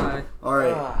 Bye. Bye. All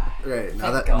right. Okay.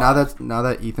 Thank God. Now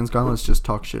that Ethan's gone, let's just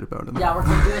talk shit about him. Yeah, we're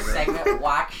gonna do a segment.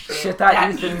 Whack shit. Shit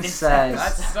that Ethan says.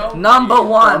 That's so Number mean.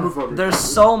 move over. one, there's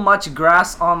so much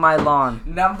grass on my lawn.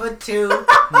 Number 2,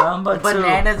 Number two,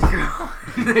 bananas grow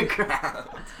in the ground.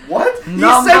 What? He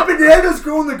Number- said bananas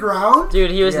grow in the ground?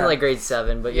 Dude, he was Yeah. in like grade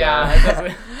 7, but Yeah. yeah.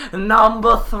 it doesn't-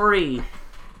 number 3.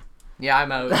 Yeah,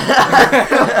 I'm out.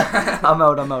 I'm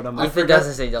out. Ethan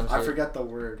doesn't say dumb I shit. forget the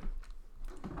word.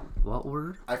 What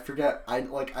word? I forget. I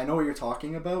know what you're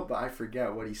talking about, but I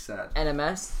forget what he said.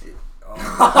 NMS?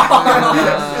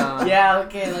 Yeah,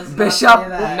 okay, let's not Bishop, say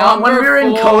that. No. when we were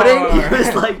in Number coding, 4. he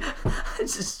was like, I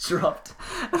just dropped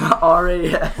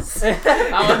RAS.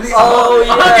 Oh,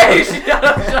 yeah. Okay, shut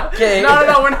up. Okay.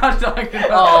 No, we're not talking about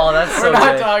Oh, that's so We're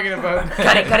not good. talking about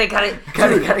that.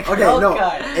 Cut it. Okay, no.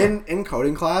 Okay. In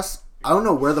coding class, I don't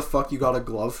know where the fuck you got a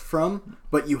glove from,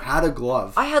 but you had a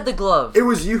glove. I had the glove. It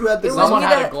was you who had the It was glove. Someone me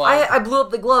had a that glove. I blew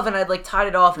up the glove and I'd like tied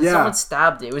it off and Yeah. someone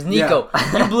stabbed it. It was Nico.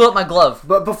 You blew up my glove.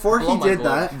 But before Blow he my did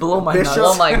glove. that, Blow my Bishop,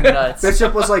 Oh my nuts.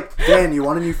 Bishop was like, Dan, you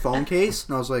want a new phone case?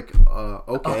 And I was like,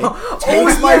 okay.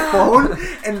 Takes my phone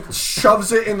and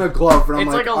shoves it in the glove. And I'm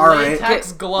It's like, like a all right.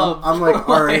 latex glove. I'm like,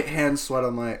 all right, hand sweat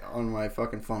on my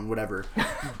fucking phone, whatever.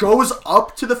 Goes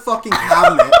up to the fucking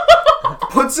cabinet,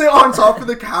 puts it on top of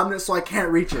the cabinet so I can't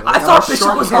reach it. Like, I I'm thought a Bishop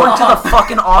short was guy. going to the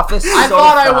fucking office. I so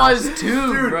thought I fast. was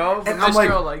too, Dude, bro. But and I'm this like,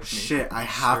 girl likes me. shit, I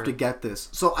have to get this.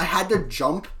 So I had to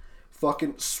jump,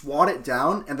 fucking swat it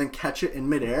down, and then catch it in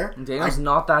midair. Daniel's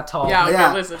not that tall. Yeah. Okay,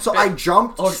 Yeah, listen, so I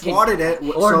jumped, Or swatted it,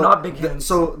 or so not big hands.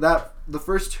 So that the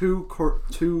first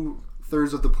two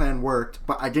thirds of the plan worked,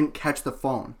 but I didn't catch the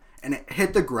phone, and it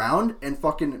hit the ground, and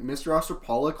fucking Mr. Oscar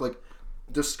Pollock like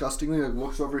disgustingly like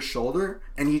looks over his shoulder,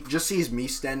 and he just sees me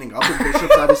standing up, and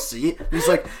Bishop's at his seat. And he's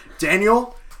like,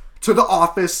 Daniel, to the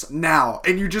office now,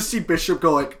 and you just see Bishop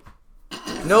go like.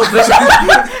 No, Bishop.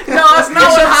 No, that's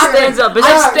not what happened. stands up. Bishop,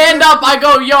 I stand up. I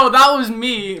go, yo, that was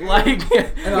me. Like,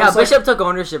 yeah, Bishop took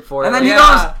ownership for it. And then he Yeah.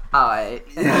 goes, alright.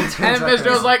 And then he and turns then back Mr.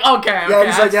 around. was like, okay, Yeah,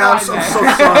 he's like, yeah, I'm so sorry,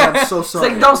 I'm so It's sorry.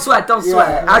 like, don't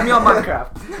sweat. Add me on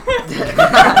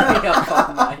Minecraft.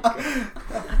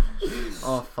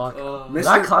 Oh, fuck. Mr.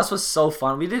 That class was so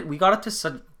fun. We got up to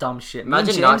such dumb shit. Me and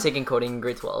Imagine not James, taking coding in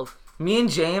grade 12. me and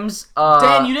James,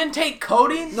 Dan, you didn't take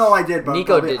coding? No, I did, but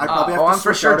Nico I did. probably have Oh, to I'm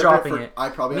for switch sure out of dropping for, it. I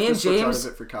probably me have and to switch out James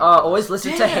of it for calculus. always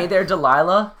listen to Damn. Hey There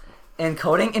Delilah and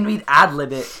coding, and we'd ad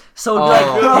lib it. So we'd be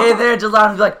Oh. like, Hey There Delilah,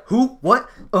 and we'd be like, who? What?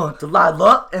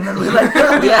 Delilah. And then we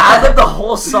ad lib the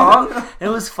whole song. It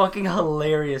was fucking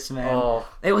hilarious, man. Oh.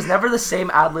 It was never the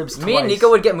same ad libs twice. Me and Nico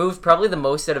would get moved probably the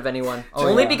most out of anyone.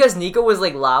 Only yeah. because Nico was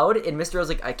like loud and Mr. was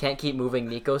like, I can't keep moving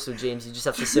Nico, so James, you just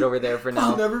have to sit over there for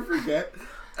I'll now. never forget.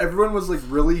 Everyone was like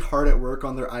really hard at work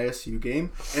on their ISU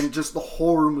game, and just the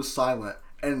whole room was silent.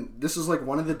 And this is like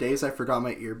one of the days I forgot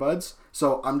my earbuds,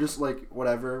 so I'm just like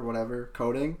whatever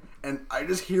coding, and I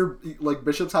just hear like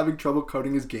Bishop's having trouble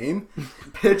coding his game,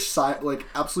 like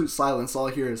absolute silence. All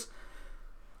I hear is,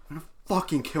 I'm gonna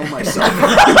fucking kill myself.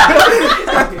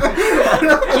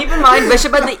 Keep in mind,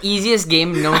 Bishop had the easiest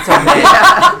game known to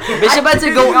man. Bishop had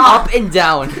to go up and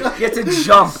down. You had to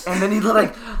jump, and then he'd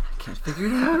like, I can't figure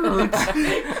it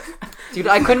out. Dude,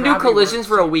 I couldn't do collisions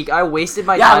for a week. I wasted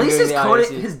my Yeah, time at least doing his the code,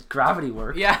 IRC. his gravity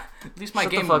worked. Yeah, at least my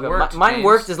Shut the game fuck up. worked. Mine James.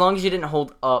 worked as long as you didn't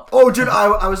hold up. Oh, dude,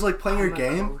 I was like playing your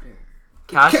game.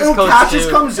 Cassius Oh, codes Cassius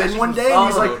too. comes in one day and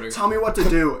he's Oh. like, tell me what to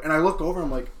do. And I look over,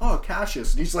 I'm like, oh,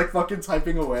 Cassius. And he's like fucking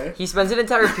typing away. He spends an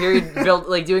entire period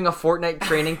doing a Fortnite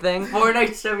training thing,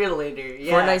 Fortnite simulator.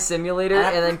 Yeah. Fortnite simulator,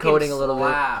 I and then freaking coding a little bit.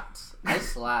 I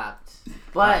slapped.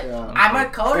 But Yeah. I'm a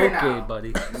coder Okay, now.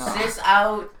 buddy. Sis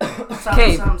out.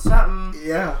 Okay. Something.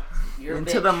 Yeah. You're a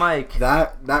Into bitch. the mic.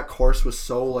 That course was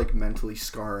so like mentally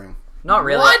scarring. Not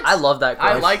really. What? I love that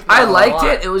course. I liked I that a liked lot.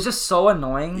 it. It was just so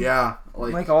annoying. Yeah.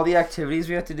 Like all the activities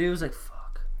we had to do was like,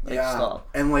 fuck. Like, yeah. stop.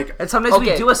 And like, And sometimes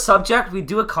Okay. we do a subject, we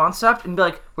do a concept, and be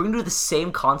like, we're gonna do the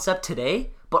same concept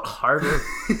today, but harder.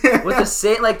 With the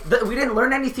same, like, we didn't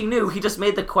learn anything new. He just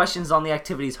made the questions on the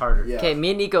activities harder. yeah. Okay,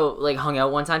 me and Nico like hung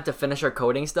out one time to finish our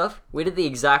coding stuff. We did the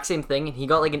exact same thing, and he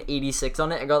got like an 86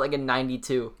 on it. I got like a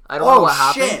 92. I don't know Oh, what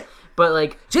happened, shit. but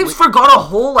like James forgot a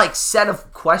whole, like, set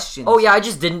of questions. oh yeah, I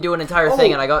just didn't do an entire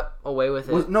thing, Oh. and I got away with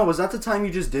it. Was that the time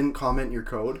you just didn't comment your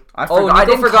code? I Oh, forgot. I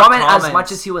Nico didn't forgot comment as comments.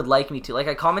 much as he would like me to. Like,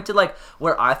 I commented, like,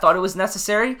 where I thought it was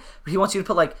necessary, but he wants you to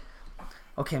put, like,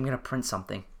 okay, I'm gonna print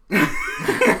something.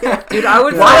 Dude, I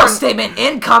would File throw, statement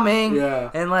incoming! Yeah.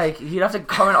 And, like, you'd have to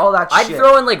comment all that I'd shit.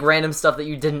 throw in like random stuff that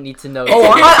you didn't need to know.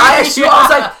 Oh,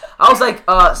 I was like,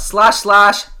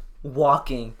 slash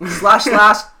walking, slash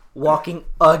walking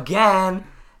again,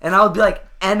 and I would be like,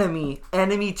 enemy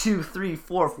 2, 3,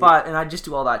 4, 5, and I'd just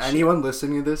do all that shit. Anyone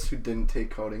listening to this who didn't take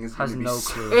coding is Has gonna be no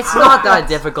so- clue. It's not that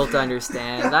difficult to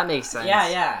understand. That makes sense.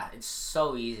 Yeah. It's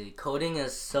so easy. Coding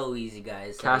is so easy,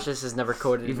 guys. Cassius has never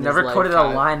coded. You've in never his life. coded a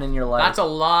line in your life. That's a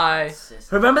lie.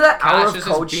 Sis. Remember that hour of Cassius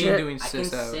code has been shit? doing I can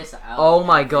sis out. sis out. Oh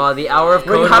my god, the hour of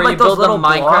Where you code had, where like, you those build the little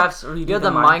blocks, or Minecraft. you You do had the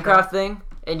the Minecraft? Minecraft thing,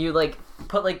 and you like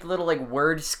put like the little like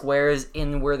word squares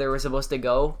in where they were supposed to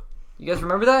go. You guys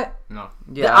remember that? No.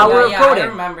 Yeah, The hour of I coding.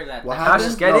 remember that. What Cash, happened?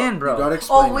 just get in, bro. You gotta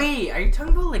explain Oh wait, are you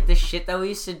talking about like the shit that we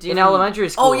used to do In elementary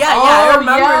school. Oh yeah, I Oh,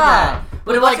 remember yeah. that. But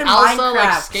With, it like, wasn't Elsa, Minecraft.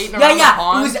 like, skating yeah, around yeah. the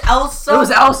pond. It was Elsa. It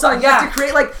was Elsa. You Yeah. had to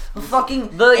create like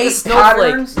fucking The 8 snowflake.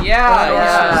 patterns. Yeah, Oh,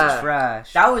 yeah. this is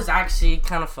trash. That was actually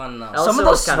kind of fun though. Elsa Some of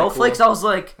was those kinda snowflakes, cool. I was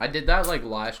like, I did that like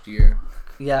last year.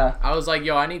 yeah. I was like,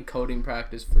 yo, I need coding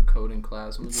practice for coding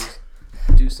class. I'm gonna just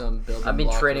do some building. I've been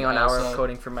blocks training with on hour Elsa. of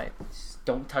coding for my.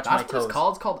 Don't touch That's my what toes. it's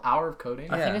called. It's called Hour of Coding.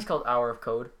 I Yeah. think it's called hour of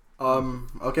code.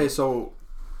 Okay, so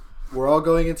we're all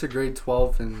going into grade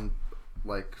 12 in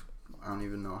like I don't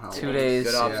even know how 2 long. days.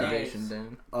 Good Yeah. observation,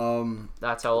 Dan.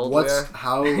 That's how old we What's are.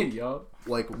 how Yo.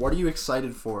 like what are you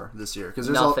excited for this year? Because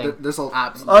Nothing. there's a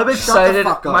Absolutely. I'm excited.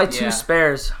 fuck up. My 2 Yeah.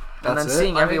 spares, and That's then it?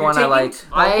 seeing Are you everyone I taking-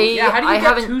 like. Yeah, how do you I get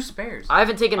haven't- 2 spares? I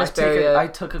haven't taken a spare yet. I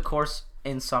took a course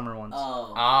in summer once.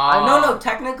 Oh. Ah. No,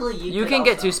 technically you You could can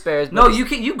get also. 2 spares. No, but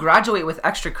you graduate with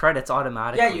extra credits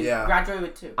automatically. Yeah, you Yeah. graduate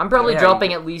with 2. I'm probably Yeah,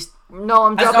 dropping you- at least. No,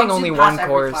 I'm As long dropping as only you pass one every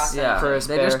course class, Yeah, for a they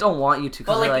spare. just don't want you to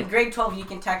But because like like in grade 12, you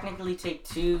can technically take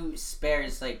 2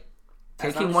 spares, like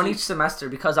as taking long one as each you- semester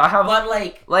because I have But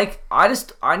like, I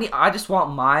just want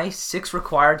my 6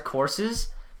 required courses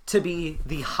to be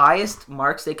the highest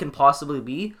marks they can possibly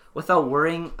be without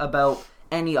worrying about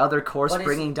any other course But it's-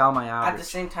 bringing down my at the average.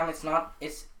 same time, it's not.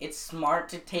 It's smart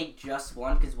to take just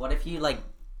one because what if you like?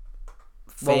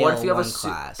 Well, what fail if you have a one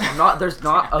class? There's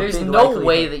not a There's big no likelihood.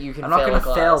 way that you can. I'm not fail gonna a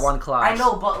class. fail one class. I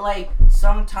know, but like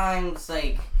sometimes,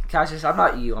 like Cassius, I'm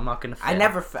not you. I'm not gonna fail.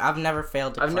 I've never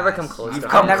failed. A I've never class. come close You've to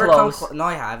come I've never close. come. No,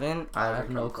 I haven't. I have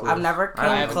no clue. I've never I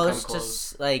come haven't close come to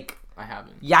close. like. I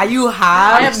haven't. Yeah, you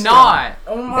have. I have not.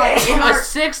 Oh my! A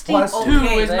 62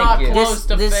 Okay, is thank not you. close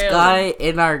to This failing. guy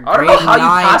in our I don't grade know how you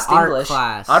 9 passed art English.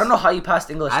 class. I don't know how you passed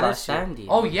English I last year. understand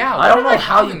you. Oh yeah. I what don't did know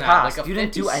how have you in that? passed. Like a You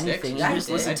didn't do 56? anything. You I just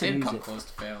did. listened I to did come music. close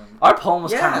to failing. Our poem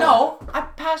was Yeah. kind of No, I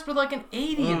passed with like an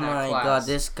 80 Oh in that my class. god,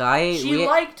 this guy. She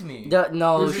liked me.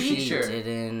 No, Who's the she teacher?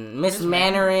 didn't. Miss Miss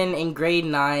Mandarin in grade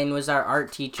 9 was our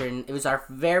art teacher, and it was our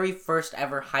very first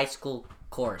ever high school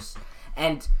course.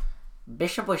 And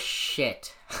Bishop was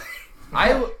shit.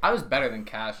 I was better than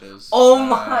Cassius. Oh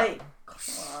my!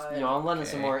 Yo, I'm letting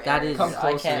some more. That air. is. Come I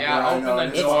closer. can't. Yeah, I open know, the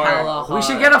it's It's door. hella We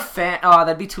should hard. get a fan. Oh,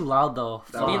 that'd be too loud though.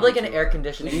 That You would need be like an too air loud.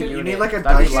 conditioning We should- You unit. need like a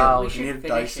That'd be Dyson. loud. You We need a should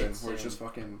finish Dyson, it where it's soon. just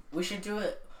fucking. We should do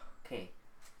it. Okay.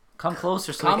 Come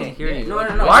closer so Come- we can hear yeah, you. No.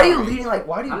 Why are you leading like?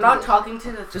 Why do you? I'm do not this? talking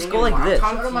to the. Just thing go like anymore. this.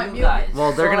 I'm Shut talking up, to my you guys.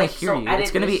 Well, they're So, gonna like, hear so you. It's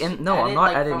edit gonna be this- in. No, I'm edit, not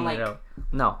like, editing from, like, it out.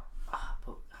 No.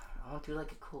 But I want to do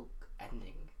like a cool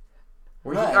ending.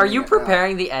 Are you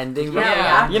preparing the ending?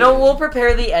 Yeah. You know, we'll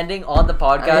prepare the ending on the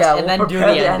podcast Yeah, and we'll then do the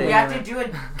prepare the ending. We have to do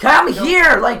it. Come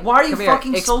here! Like, why are you Come here.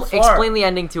 fucking so far? Explain the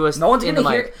ending to us. No one's in gonna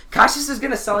the hear. mic. Cassius is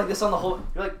gonna sound like this on the whole.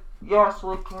 You're like, yeah, so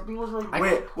like camping was like.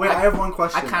 Wait, I have one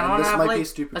question. I kind of and want this to have might like be a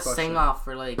stupid a question. sing off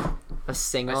for like. A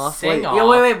sing-off? sing-off. Yeah,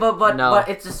 wait, but No.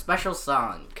 it's a special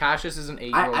song. Cassius is an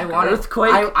 8-year-old. I want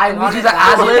Earthquake. I and we want do it the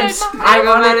that way. ad-libs. I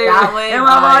want it that way. And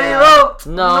my body but, rope.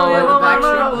 No,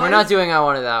 Backstreet we're not doing I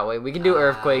Want It That Way. We can do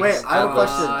Earthquakes. Wait, I have a I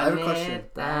question. want I have a question.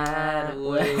 it that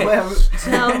way. Wait,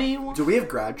 Tell me do we have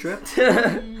grad trip?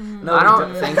 No, I we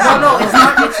don't think so. No, it's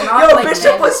not. It's not. Yo, like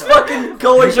Bishop was mandatory. fucking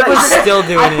going. Bishop was still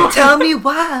doing it. Tell me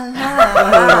why.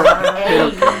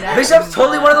 Hey, Bishop's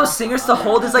totally one of those singers to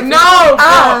hold his like. No, bro.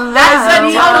 Ah, I said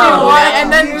no. tell me why,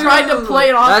 and That's then tried to play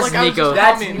it off That's like I was Nico. just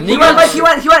That's humming. He went like he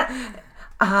went.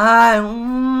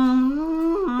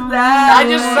 I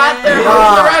just sat there for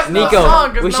the rest of the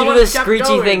song. Nico, 'cause we no should do one the kept screechy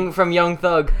going. thing from Young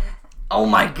Thug. Oh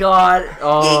my god.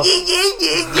 Oh,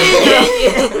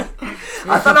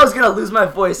 I thought I was gonna lose my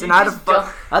voice, and I just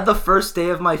had the first day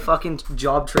of my fucking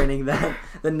job training then.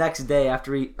 The next day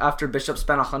after Bishop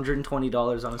spent $120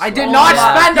 on a song. I did not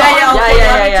spend Yeah, a let me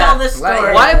yeah. tell this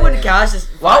story. why would Cassius?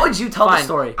 Why would you tell the Fine.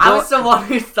 story? I was the one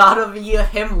who thought of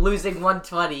him losing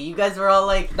 120. You guys were all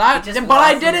like, that, he just but I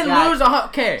lost his didn't jack. lose a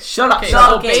okay. Shut up. Okay, Shut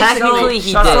so up. Okay, Technically,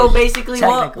 he Shut did. up. So basically,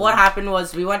 Technically. what happened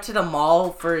was we went to the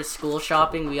mall for school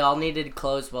shopping. We all needed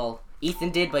clothes. Well,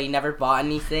 Ethan did, but he never bought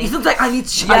anything. Ethan's like, I need.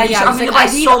 I'm I'm like, gonna buy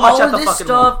I need so much all at the this fucking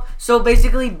stuff. mall. So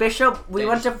basically, Bishop, we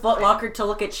went to Foot Locker to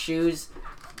look at shoes,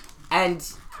 and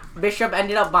Bishop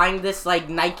ended up buying this like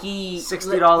Nike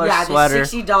 $60 sweater.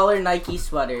 this $60 Nike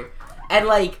sweater, and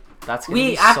like That's gonna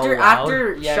we be after so loud.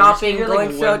 after Yeah, shopping, you're just gonna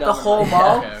going hear, like, throughout wind the on the whole mic.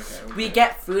 mall, Okay. we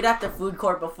get food at the food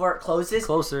court before it closes.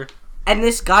 Closer. And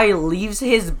this guy leaves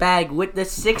his bag with the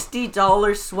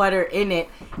 $60 sweater in it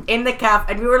in the caf,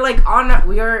 and we were like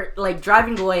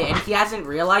driving away, and he hasn't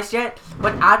realized yet.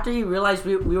 But after he realized,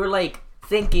 we were like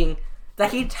thinking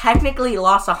that he technically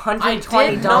lost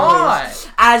 $120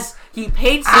 as he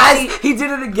paid As he did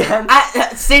it again.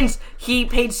 since he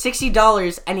paid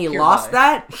 $60 and he lost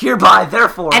that. Hereby,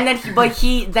 therefore. And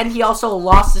then he also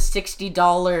lost the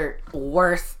 $60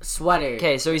 worth sweater.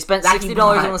 Okay, so he spent That he $60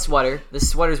 bought. on the sweater. The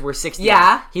sweaters were $60.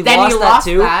 Yeah, He then lost he that lost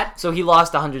too. that. So he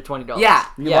lost $120. Yeah,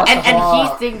 Yeah. and he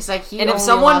Fuck. thinks like he And if only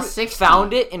someone lost 60.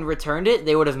 found it and returned it,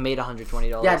 they would have made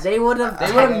 $120. Yeah, they would have.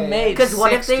 made Because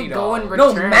what if they go and $60?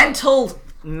 no, return?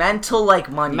 mental like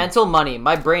money. Mental money.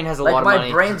 My brain has a like lot of my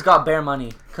money. brain's got bare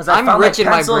money because I I'm found rich like in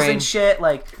my pencils brain. and shit.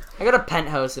 Like I got a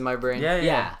penthouse in my brain.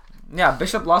 yeah.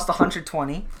 Bishop lost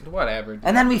 120, Whatever.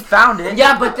 and then we found it.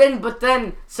 Yeah, but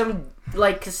then some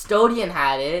like custodian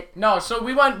had it. No, so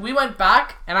we went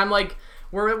back, and I'm like,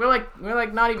 we're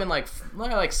like not even like we're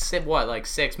like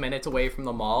 6 minutes away from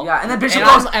the mall. Yeah, and then Bishop and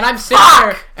goes, I'm sitting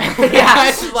 "Fuck!" there. And I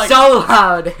was just like, So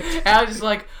loud. and I was just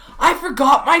like, I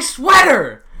forgot my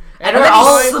sweater. and we're then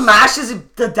all- he smashes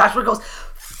the dashboard. Goes,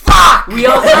 "Fuck!" We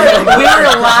all we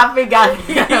were laughing at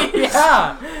him.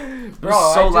 Yeah. It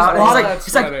was so I just loud. And love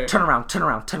he's that like, sweater. turn around.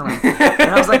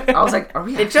 And I was like, are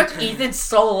we? It took Ethan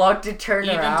so long to turn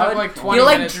Ethan around. took, like, 20 he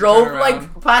like minutes to drove turn like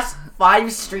around. past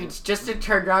 5 streets just to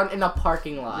turn around in a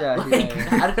parking lot. Yeah, like,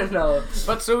 yeah. I don't know.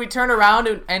 But so we turn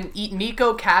around and eat.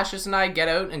 Nico, Cassius, and I get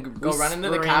out and go We run into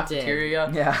the sprinted.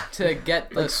 cafeteria Yeah. to get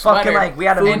the Like sweater. fucking like we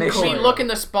had a Food And mission. we look in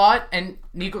the spot, and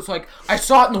Nico's like, "I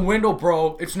saw it in the window,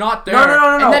 bro. It's not there."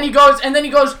 No. And then he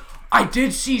goes, "I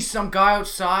did see some guy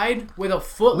outside with a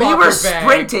Foot We Locker were bag,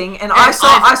 sprinting, and and I saw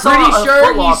I'm pretty a sure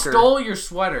Foot he Locker. stole your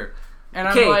sweater." And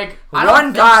I'm Okay, like, I don't one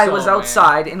think guy so, was man.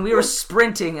 outside, and we were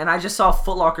sprinting, and I just saw a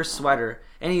Foot Locker sweater,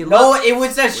 and he No, looked. it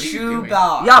was a you shoe doing?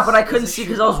 box. Yeah, but I It couldn't was a see shoe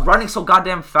because I was box. running so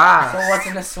goddamn fast. So it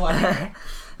wasn't a sweater.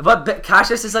 But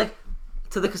Cassius is like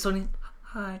to the custodian,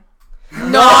 "Hi."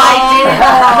 No, I didn't.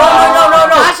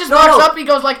 No. Cassius walks up, he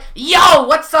goes like, "Yo,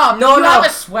 what's up? No, you no. have a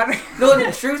sweater?" No,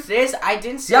 the truth is, I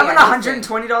didn't say You have an anything.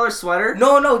 $120 sweater?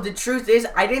 No, the truth is,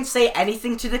 I didn't say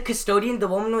anything to the custodian. The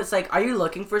woman was like, "Are you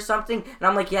looking for something?" And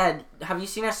I'm like, "Yeah, have you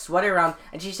seen a sweater around?"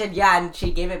 And she said, "Yeah," and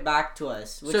she gave it back to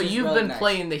us. Which So is you've really been nice.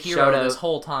 playing the Shout hero out. this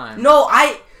whole time. No,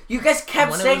 you guys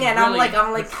kept When it saying was it, and I'm really like, the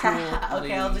cool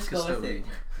okay, I'll just go with custodian. it.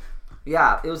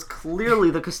 Yeah, it was clearly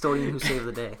the custodian who saved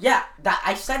the day. Yeah,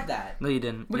 I said that. No, you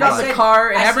didn't. We You got lied. the said- car,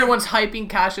 and I said- everyone's hyping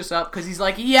Cassius up because he's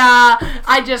like, "Yeah,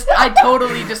 I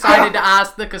totally decided to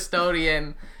ask the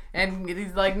custodian," and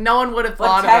he's like, "No one would have But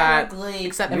thought of that technically,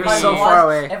 except if You're me." I so was- far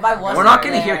away. If I wasn't We're not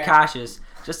gonna there- hear Cassius.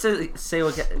 Just to say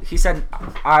what he said,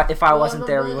 if I wasn't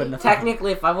there, we wouldn't have.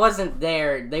 Technically, if I wasn't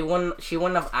there, she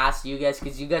wouldn't have asked you guys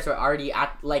because you guys were already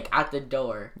at the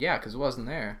door. Yeah, because it wasn't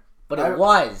there. But I- it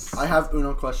was. I have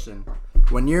Uno question.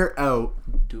 when you're out,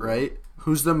 right?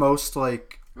 Who's the most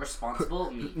like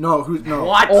Responsible? Me. no? Who's no?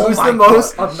 What? Who's Oh the my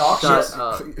most God. Obnoxious. Shut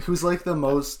up. Who's like the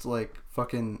most like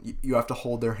fucking? You have to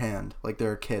hold their hand like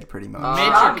they're a kid, pretty much. Mitch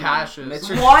or Cassius?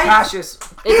 What? Cassius.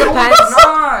 It depends.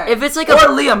 Not. If it's like Or a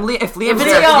Liam. If Liam's If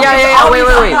it's there. like, yeah,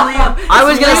 wait. I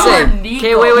was gonna say,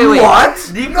 okay, wait.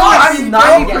 What? Nico, I'm Nico.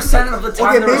 90% of the time.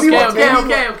 Okay, they're maybe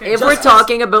responsible. Okay. if we're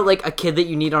talking about like a kid that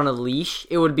you need on a leash,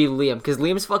 it would be Liam because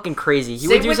Liam's fucking crazy. He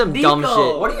would Same do with some dumb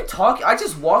Nico. shit. What are you talking? I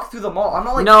just walk through the mall. I'm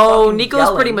not like. No, fucking Nico's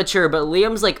yelling. pretty mature, but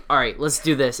Liam's like, all right, let's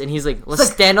do this, and he's like, let's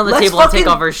like, stand on the let's table and take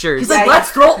fucking- off our shirts. He's like,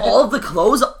 let's throw all of the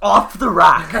clothes off the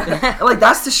rack. Like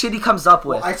that's the shit he comes up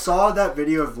with. I saw that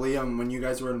video of Liam when you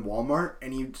guys were in Walmart,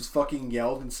 and he just fucking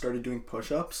yelled and started doing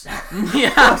push-ups. I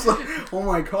Yeah. was like, oh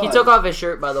my god. He took off his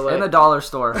shirt, by the way. In the dollar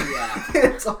store.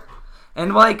 It's a-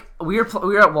 And like we were at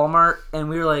Walmart and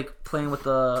we were like playing with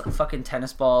the fucking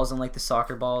tennis balls and like the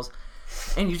soccer balls,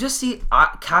 and you just see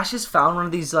Cassius found one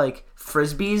of these like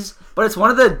frisbees, but it's one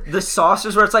of the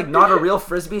saucers where it's like not a real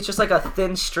frisbee, it's just like a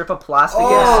thin strip of plastic. Oh,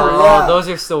 Oh, yeah. those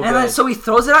are so And good. then, so he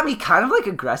throws it at me kind of like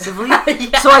aggressively.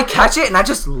 So I catch it and I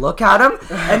just look at him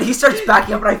and he starts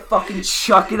backing up and I fucking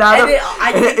chuck it at him.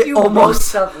 I And think it you almost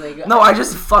something. No, I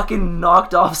just fucking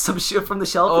knocked off some shit from the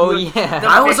shelf. Oh, and he- yeah.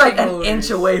 I was like fishing an lures. inch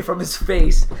away from his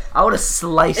face. I would have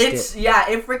sliced It's it. yeah,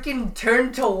 it freaking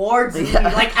turned towards me. Yeah.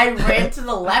 Like I ran to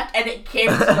the left and it came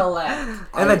to the left.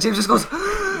 And then James just goes,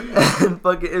 and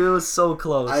fucking, it was so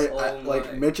close. Oh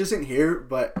like my. Mitch isn't here,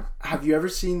 but have you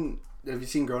seen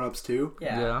Grown Ups 2?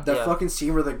 Yeah. That Yeah. fucking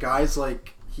scene where the guy's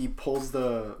like he pulls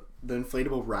the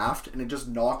inflatable raft and it just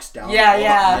knocks down Yeah, all the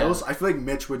yeah. aisles. I feel like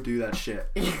Mitch would do that shit.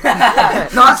 No,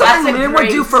 that's something a Liam would great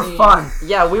do for scene. fun.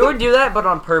 Yeah, we would do that, but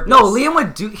on purpose. No, Liam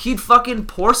would do. He'd fucking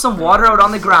pour some water out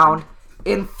on the ground,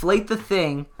 inflate the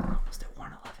thing. Was there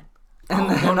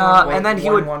 111? And then he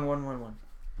would. One.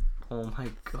 Oh my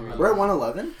god. We're at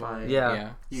 111. Yeah.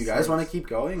 You guys want to keep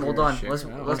going? Hold or- on. Sure. Let's Yeah.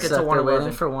 get Except to they're 111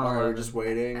 waiting. for Alright, we're 111. just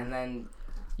waiting. And then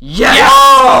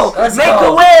Yes! Let's Make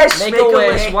go. a wish. Make a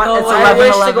wish. It's I 11, wish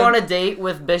to 11. go on a date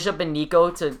with Bishop and Nico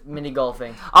to mini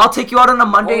golfing. I'll take you out on a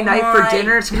Monday Oh night my- for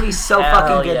dinner. It's gonna be so Hell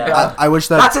fucking good. yeah. bro. I wish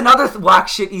that That's another whack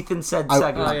shit Ethan said.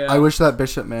 Second. Oh, yeah. I wish that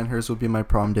Bishop Manhurst would be my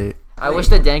prom date. I wish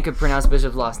that Dan could pronounce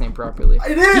Bishop's last name properly.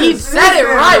 It is. He said it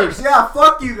right. Yeah,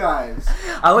 fuck you guys.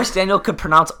 I wish Daniel could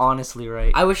pronounce honestly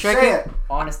right. I wish I Say could. it.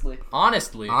 honestly.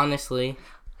 Honestly.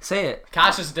 Say it.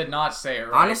 Cassius did not say it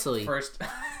right. Honestly. First.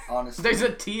 Honestly. There's a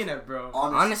T in it, bro.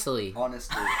 Honestly.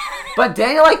 But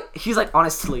Daniel, like, he's like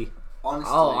honestly.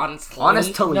 Honestly. Oh, honestly.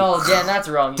 Honestly. No, Dan, that's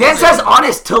wrong. Dan says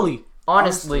honestly.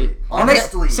 honestly. And they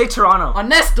Honestly. say Toronto.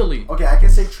 Honestly. Okay, I can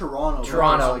say Toronto.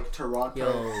 Toronto. Like Toronto.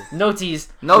 Yo. No T's.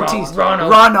 No T's. Rono.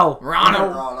 Rono.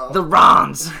 Ronald. The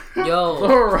Rons.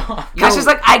 Yo. Cash is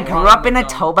like, I grew up in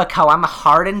Ronald. Etobicoke. I'm a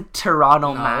hardened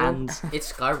Toronto man. It's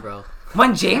Scarborough.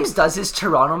 When James does his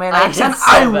Toronto man I accent, hate so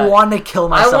I bad. want to kill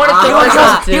myself. wanna kill He goes-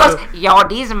 myself He goes, too. yo,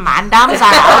 these mandams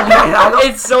are out here. And I go,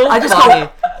 It's so I just funny.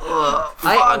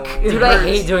 fuck. Dude, I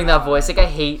hate doing that voice. Like, I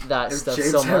hate that If stuff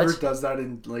James so ever much. does that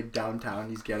in like downtown,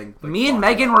 he's getting. Like, Me and fucked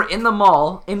Megan up. were in the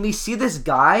mall, and we see this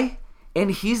guy,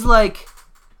 and he's like,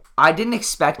 I didn't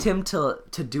expect him to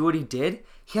do what he did.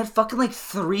 He had fucking like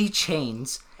 3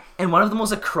 chains, and one of them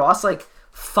was across like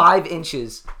 5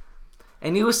 inches.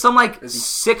 And he was some like Is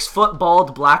he- 6-foot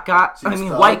bald black guy. he I was mean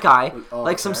thug? white guy, Oh,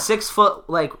 like some okay. 6-foot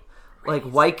like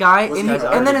white guy. Was And, he he,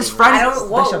 hood? and then his friend I don't.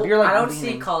 Whoa, Bishop, you're like I don't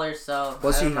leaning. see colors, so.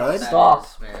 Was I he don't know what hood? that Stop.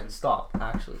 is, man. Stop,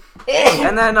 actually.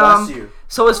 And then Bless you.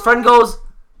 so his friend goes,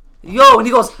 yo, and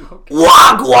he goes,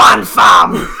 Wagwan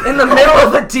fam, in the middle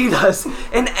of Adidas,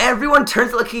 and everyone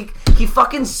turns, like, he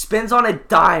fucking spins on a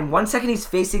dime. 1 second he's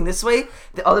facing this way,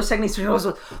 the other second he's turning goes,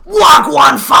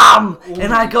 Wagwan fam,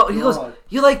 and I go, he goes, God.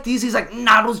 you like these? He's like,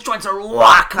 nah, those joints are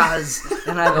wakas,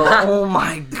 and I go, oh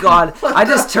my god. I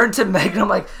just turned to Megan, I'm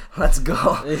like, let's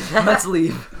go, let's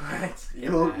leave.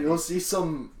 You'll see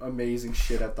some amazing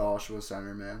shit at the Oshawa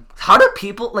Center, man. How do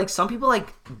people, like, some people,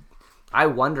 like, I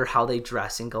wonder how they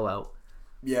dress and go out.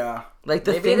 Yeah. Like,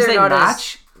 the Maybe things they're they not as,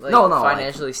 match. like, no,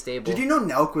 financially stable. Did you know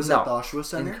Nelk was No. at the Oshawa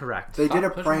Center? Incorrect. They did a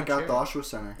pushing prank my at the chair. Oshawa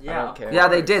Center. I don't care. Yeah,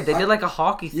 they did. They did like a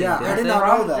hockey thing. Yeah, didn't I did they?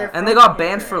 not know that. And they got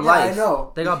banned for Yeah, life. I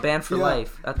know. They got banned for Yeah.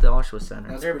 life at the Oshawa Center.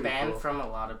 That's They're pretty banned cool. from a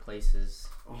lot of places.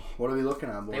 What are we looking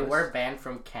at, boys? They were banned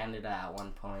from Canada at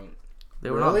one point.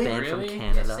 They were Really? not banned Really? from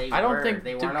Yes, Canada. they I don't were. think-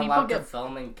 they do weren't people allowed to get-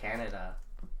 film in Canada.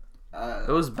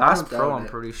 It was I Bass don't Pro, doubt I'm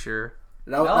it. pretty sure.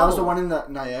 That was the No. one in the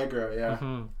Niagara, yeah.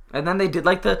 Mhm. And then they did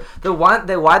like the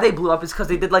why they blew up is because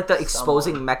they did like the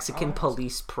exposing Mexican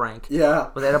police prank. Yeah.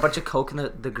 Where they had a bunch of coke and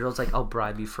the girl's like, I'll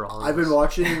bribe you for all of I've this. been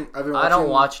watching. I don't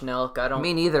watch Nelk. I don't.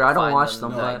 Me neither. I don't find watch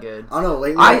them. that But good. I don't know.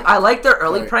 Lately, I like their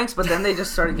early Sorry. pranks, but then they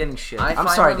just started getting shit. I I'm find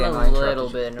sorry, them Daniel. a little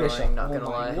bit annoying. Not gonna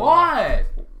lie. What?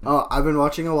 I've been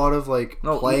watching a lot of like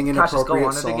No, playing Cassius, go inappropriate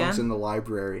on it songs again. in the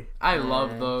library. I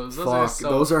love those. Those Fuck, are so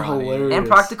those are funny. hilarious. And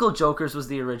Practical Jokers was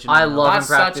the original. I love That's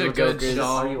such a Impractical good Jokers. show.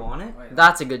 Are you on it?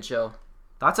 That's a good show.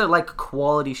 That's a like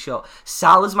quality show.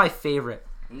 Sal is my favorite.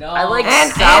 No. I like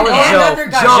And Sal and another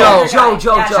Joe. guy, Joe, another Joe, guy.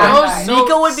 Joe, Yeah, Joe. that guy. Joe's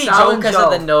Nico would be Sal Joe and because Joe.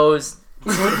 of the nose.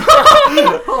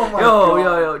 Oh my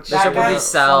Yo, God. Bishop would guy's be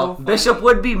Sal. so Bishop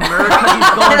would be Murr because he's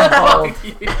going bald.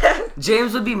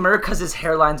 James would be Murr because his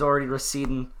hairline's already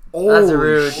receding. Oh, That's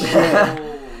rude.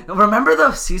 shit. Remember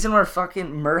the season where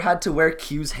fucking Murr had to wear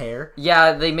Q's hair?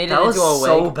 Yeah, they made it That was into a wig.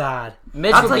 so bad.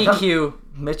 Mitch That's would be like Q.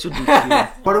 Mitch would be Q.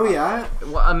 What are we at?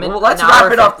 Well, let's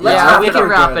wrap it up. Let's Yeah, wrap we it can up.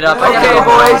 wrap it up. Okay, I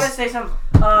boys. want to say something.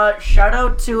 Shout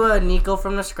out to Nico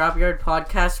from the Scrapyard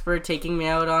podcast for taking me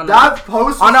out on That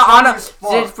post was on funny a as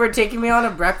fuck. for taking me on a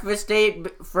breakfast date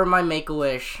for my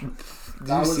Make-A-Wish. Did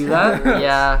you was see that? hilarious.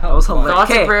 Yeah. That was hilarious.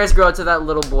 Thoughts and Okay, prayers go out to that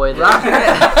little boy there.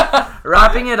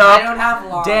 wrapping it I up. don't have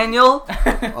long. Daniel,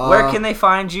 where can they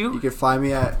find You you? can find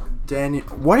me at Daniel.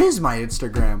 What is my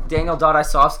Instagram?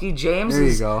 Daniel.Isovsky. James There you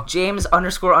is go.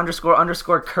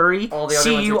 James___Curry. All the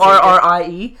other ones are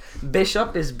Currie.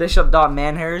 Bishop is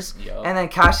Bishop.Manhairs. Yo. And then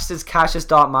Cassius is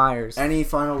Cassius.Myers. Any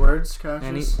final words,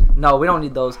 Cassius? No, we don't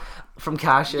need those from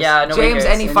Cassius. Yeah, nobody James,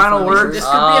 cares. any Any final final words? This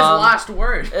could be his Um, last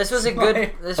word. This was a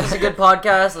good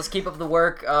podcast. Let's keep up the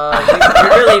work.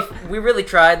 We really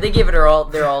tried. They gave it their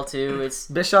all too. It's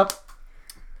Bishop.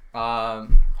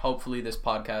 Hopefully this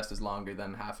podcast is longer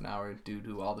than half an hour due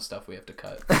to all the stuff we have to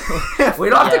cut. We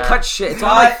don't have to Yeah. cut shit. It's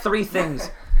only like 3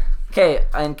 things. Okay,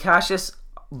 and Cassius,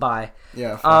 bye.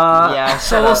 Yeah. fuck Yeah,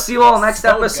 So shut we'll up. see you all next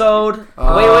episode.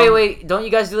 Wait. Don't you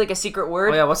guys do like a secret Oh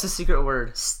word? yeah, what's the secret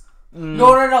word?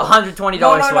 No. $120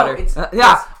 No, sweater. It's,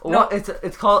 Yeah, no.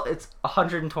 it's called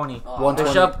 120. 120.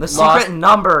 Bishop The lost. secret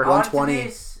number.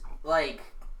 120. Like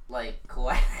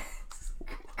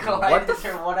collided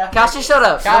or whatever. Cassius, shut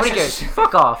up. Nobody cares.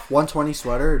 Fuck off. 120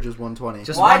 sweater or just 120?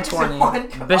 Just Why does it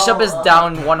 120. want- Bishop is Oh,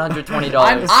 down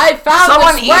 $120. I found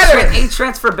Someone the sweater.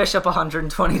 transfer Bishop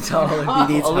 $120.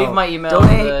 He needs I'll leave help. my email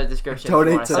Donate. in the description. if you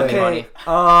Donate wanna send me today. money.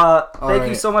 Thank you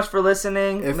right. so much for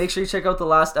listening. If- Make sure you check out the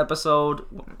last episode.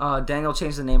 Daniel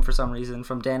changed the name for some reason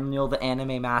from Daniel the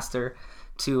Anime Master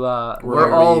to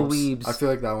We're All Weebs. I feel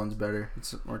like that one's better.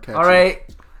 It's more catchy. All right.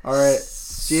 All right.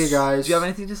 See you guys. Do you have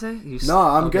anything to say? No,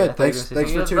 I'm Okay, good. I thought you were Thanks gonna say for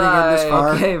something. tuning in this Goodbye. far.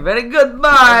 Okay, very good. Bye.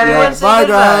 Yeah, Everyone say bye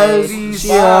goodbye. guys. Peace. See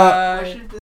ya.